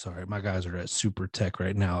 sorry, my guys are at Super Tech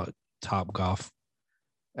right now at Top Golf.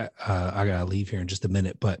 I got to leave here in just a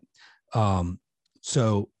minute. But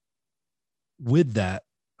so with that,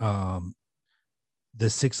 the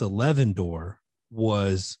 6'11" door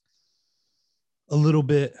was a little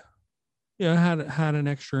bit, had an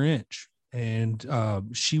extra inch. And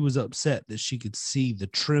she was upset that she could see the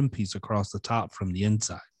trim piece across the top from the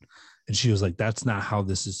inside. And she was like, that's not how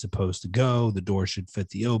this is supposed to go. The door should fit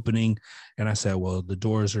the opening. And I said, well, the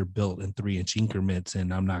doors are built in 3-inch increments,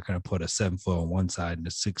 and I'm not going to put a 7-foot on one side and a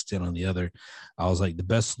 6'10" on the other. I was like, the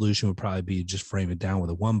best solution would probably be just frame it down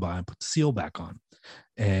with a 1-by and put the seal back on.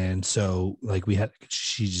 And so like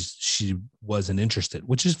she wasn't interested,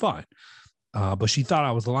 which is fine. But she thought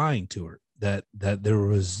I was lying to her. That there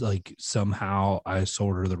was like somehow I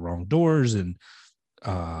sold her the wrong doors, and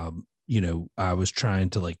I was trying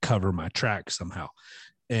to like cover my tracks somehow.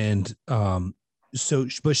 And but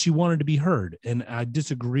she wanted to be heard, and I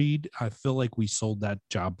disagreed. I feel like we sold that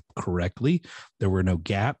job correctly. There were no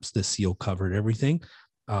gaps. The seal covered everything.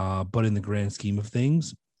 But in the grand scheme of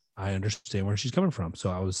things, I understand where she's coming from.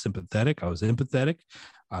 So I was sympathetic. I was empathetic.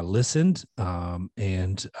 I listened.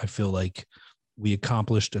 And I feel like we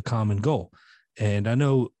accomplished a common goal. And I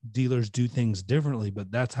know dealers do things differently,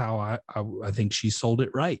 but that's how I think she sold it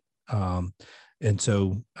right. And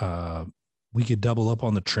so we could double up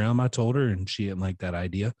on the trim, I told her, and she didn't like that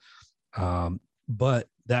idea. But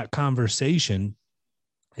that conversation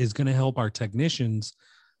is going to help our technicians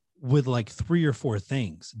with like 3 or 4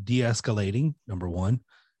 things: de-escalating, number one;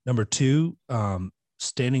 number two,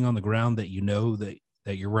 standing on the ground that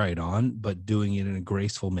that you're right on, but doing it in a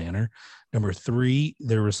graceful manner; number three,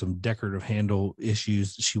 there was some decorative handle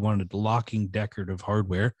issues. She wanted locking decorative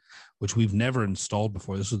hardware, which we've never installed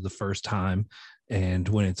before. This was the first time. And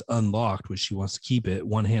when it's unlocked, which she wants to keep it,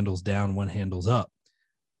 one handle's down, one handle's up,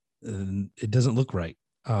 and it doesn't look right.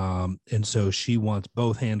 And so she wants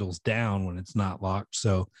both handles down when it's not locked.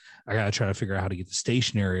 So I got to try to figure out how to get the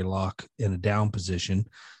stationary lock in a down position.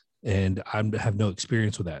 And I have no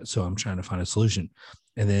experience with that. So I'm trying to find a solution.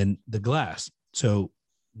 And then the glass. So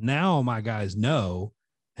now my guys know,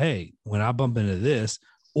 hey, when I bump into this,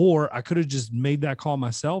 or I could have just made that call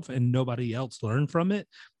myself and nobody else learned from it,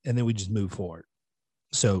 and then we just move forward.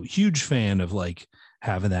 So huge fan of like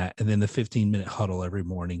having that. And then the 15-minute huddle every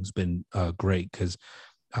morning's been great, because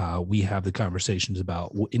we have the conversations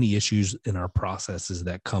about any issues in our processes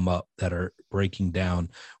that come up that are breaking down.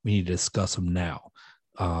 We need to discuss them now.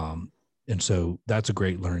 And so that's a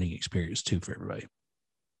great learning experience too for everybody.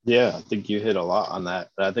 Yeah, I think you hit a lot on that.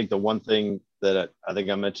 I think the one thing that I think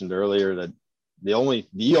I mentioned earlier, that the only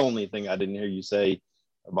thing I didn't hear you say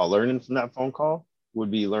about learning from that phone call would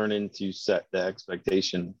be learning to set the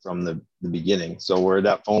expectation from the beginning. So where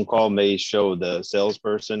that phone call may show the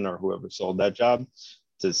salesperson or whoever sold that job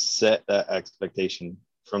to set that expectation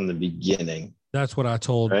from the beginning. That's what I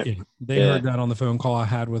told. Right? They heard that on the phone call I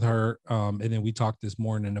had with her. And then we talked this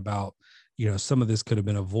morning about, some of this could have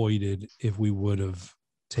been avoided if we would have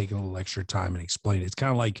taken a little extra time and explained it. It's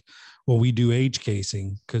kind of like when we do age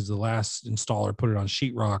casing, because the last installer put it on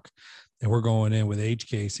sheetrock and we're going in with age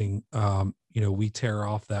casing. We tear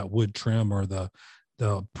off that wood trim or the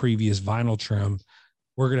previous vinyl trim.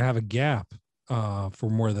 We're going to have a gap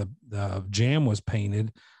from where the jam was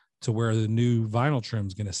painted to where the new vinyl trim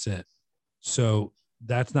is going to sit. So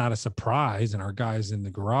that's not a surprise. And our guys in the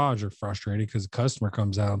garage are frustrated because the customer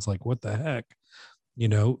comes out and it's like, what the heck?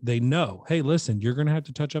 They know, hey, listen, you're going to have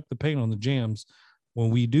to touch up the paint on the jams when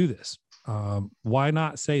we do this. Why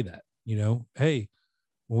not say that? Hey,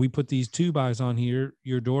 when we put these 2x on here,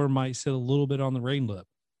 your door might sit a little bit on the rain lip.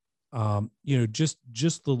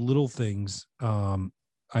 Just the little things.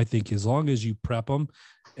 I think as long as you prep them,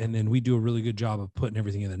 and then we do a really good job of putting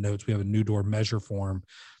everything in the notes. We have a new door measure form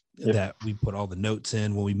that we put all the notes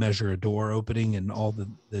in when we measure a door opening and all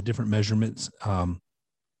the different measurements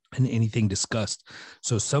and anything discussed.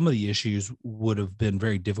 So some of the issues would have been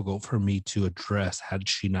very difficult for me to address had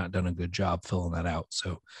she not done a good job filling that out.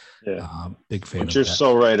 So big fan. But you're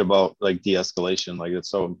so right about like de-escalation. Like it's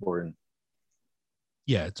so important.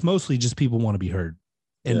 Yeah. It's mostly just people want to be heard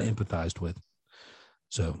and empathized with.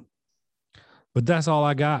 So, but that's all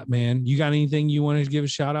I got, man. You got anything you want to give a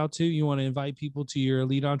shout out to? You want to invite people to your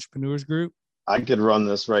Elite Entrepreneurs group? I could run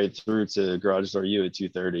this right through to Garage Door U at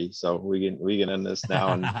 2:30, so we can end this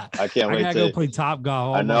now. And I can't wait to go play Top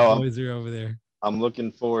Golf. I know my boys are over there. I'm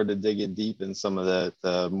looking forward to digging deep in some of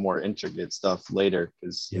the more intricate stuff later,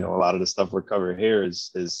 because a lot of the stuff we're covering here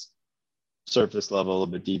is surface level, a little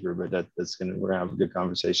bit deeper, but we're gonna have a good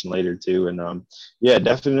conversation later too. And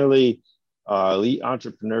definitely. Elite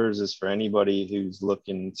Entrepreneurs is for anybody who's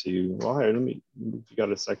looking to. Well, hey, if you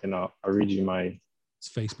got a second, I'll read you my. It's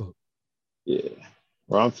Facebook. Yeah,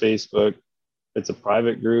 we're on Facebook. It's a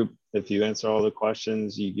private group. If you answer all the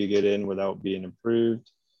questions, you can get in without being approved.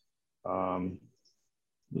 Give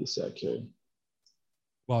me a sec here.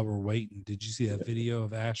 While we're waiting, did you see that video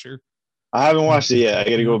of Asher? I haven't watched it yet. I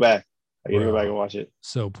got to go back. I got to go back and watch it.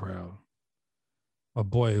 So proud. My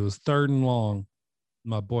boy, it was 3rd and long.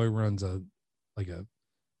 My boy runs a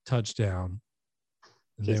touchdown.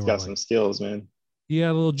 He's got some skills, man. He had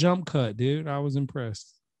a little jump cut, dude. I was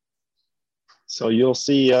impressed. So you'll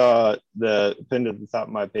see the pinned at the top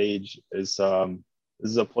of my page is this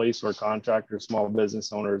is a place where contractors, small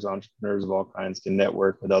business owners, entrepreneurs of all kinds can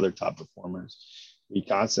network with other top performers. We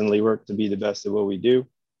constantly work to be the best at what we do.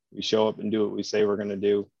 We show up and do what we say we're going to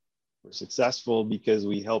do. We're successful because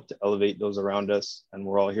we help to elevate those around us, and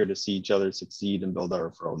we're all here to see each other succeed and build our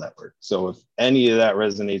referral network. So if any of that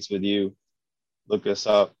resonates with you, look us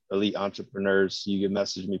up, Elite Entrepreneurs. You can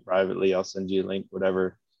message me privately. I'll send you a link,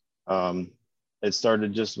 whatever. It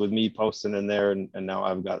started just with me posting in there, and now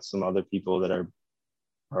I've got some other people that are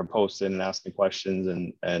are posting and asking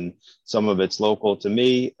questions, and some of it's local to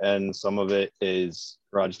me, and some of it is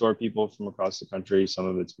garage door people from across the country. Some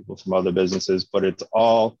of it's people from other businesses, but it's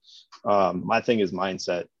all, my thing is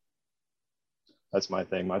mindset. That's my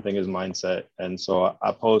thing. My thing is mindset. And so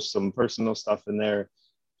I post some personal stuff in there.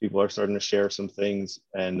 People are starting to share some things,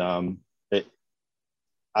 and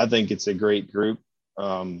I think it's a great group.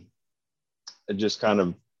 It just kind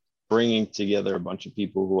of bringing together a bunch of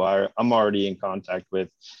people who I'm already in contact with,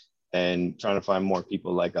 and trying to find more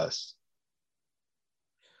people like us.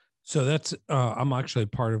 So that's, I'm actually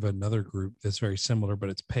part of another group that's very similar, but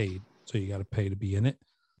it's paid. So you got to pay to be in it.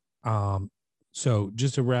 So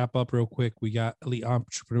just to wrap up real quick, we got Elite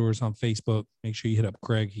Entrepreneurs on Facebook. Make sure you hit up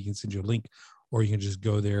Craig. He can send you a link, or you can just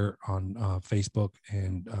go there on Facebook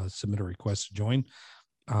and submit a request to join.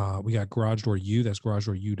 We got Garage Door U. That's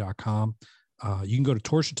garagedoorU.com. You can go to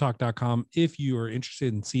torsiontalk.com. If you are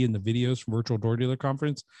interested in seeing the videos from Virtual Door Dealer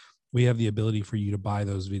Conference, we have the ability for you to buy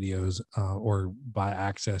those videos or buy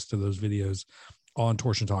access to those videos on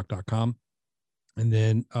torsiontalk.com. And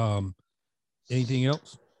then anything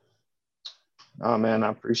else? Oh man, I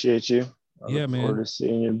appreciate you. I look forward to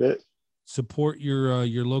seeing you in a bit. Support your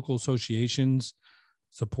local associations,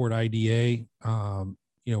 support IDA.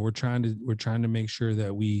 We're trying to make sure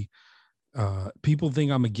that we, people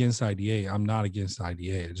think I'm against IDA. I'm not against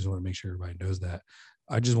IDA. I just want to make sure everybody knows that.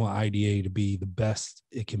 I just want IDA to be the best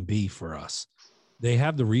it can be for us. They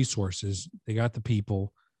have the resources. They got the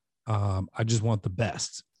people. I just want the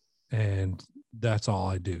best. And that's all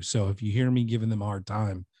I do. So if you hear me giving them a hard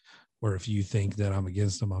time, or if you think that I'm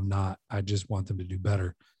against them, I'm not. I just want them to do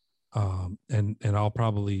better. And I'll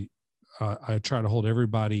probably, I try to hold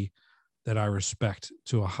everybody that I respect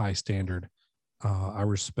to a high standard. I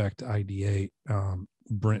respect IDA.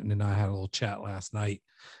 Brenton and I had a little chat last night.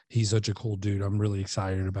 He's such a cool dude. I'm really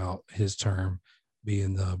excited about his term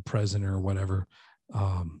being the president or whatever.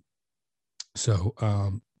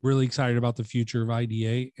 Really excited about the future of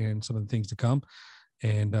IDA and some of the things to come.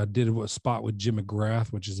 And did a spot with Jim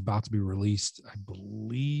McGrath, which is about to be released, I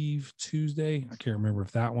believe, Tuesday. I can't remember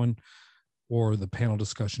if that one or the panel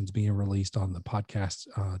discussions being released on the podcast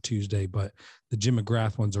Tuesday, but the Jim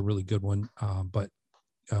McGrath one's a really good one. But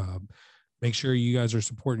make sure you guys are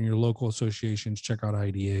supporting your local associations. Check out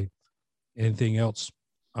IDA. Anything else?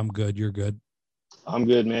 I'm good. You're good. I'm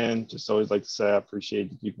good, man. Just always like to say I appreciate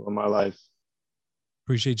the people in my life.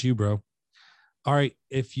 Appreciate you, bro. All right.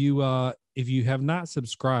 If you have not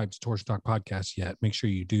subscribed to Torsion Talk Podcast yet, make sure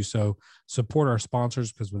you do so. Support our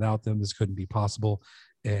sponsors, because without them, this couldn't be possible.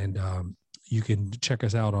 And you can check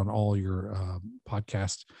us out on all your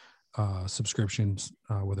podcast subscriptions,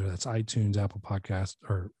 whether that's iTunes, Apple Podcast,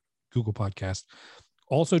 or Google Podcast.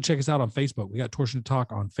 Also, check us out on Facebook. We got Torsion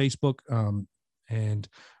Talk on Facebook, and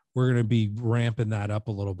we're going to be ramping that up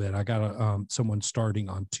a little bit. I got someone starting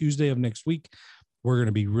on Tuesday of next week. We're going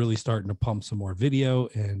to be really starting to pump some more video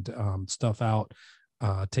and stuff out,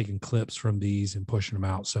 taking clips from these and pushing them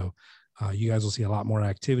out. So you guys will see a lot more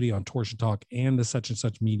activity on Torsion Talk and the Such and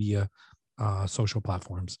Such Media social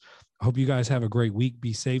platforms. I hope you guys have a great week.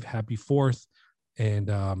 Be safe. Happy 4th,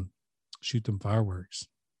 and shoot them fireworks.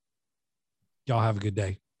 Y'all have a good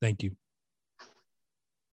day. Thank you.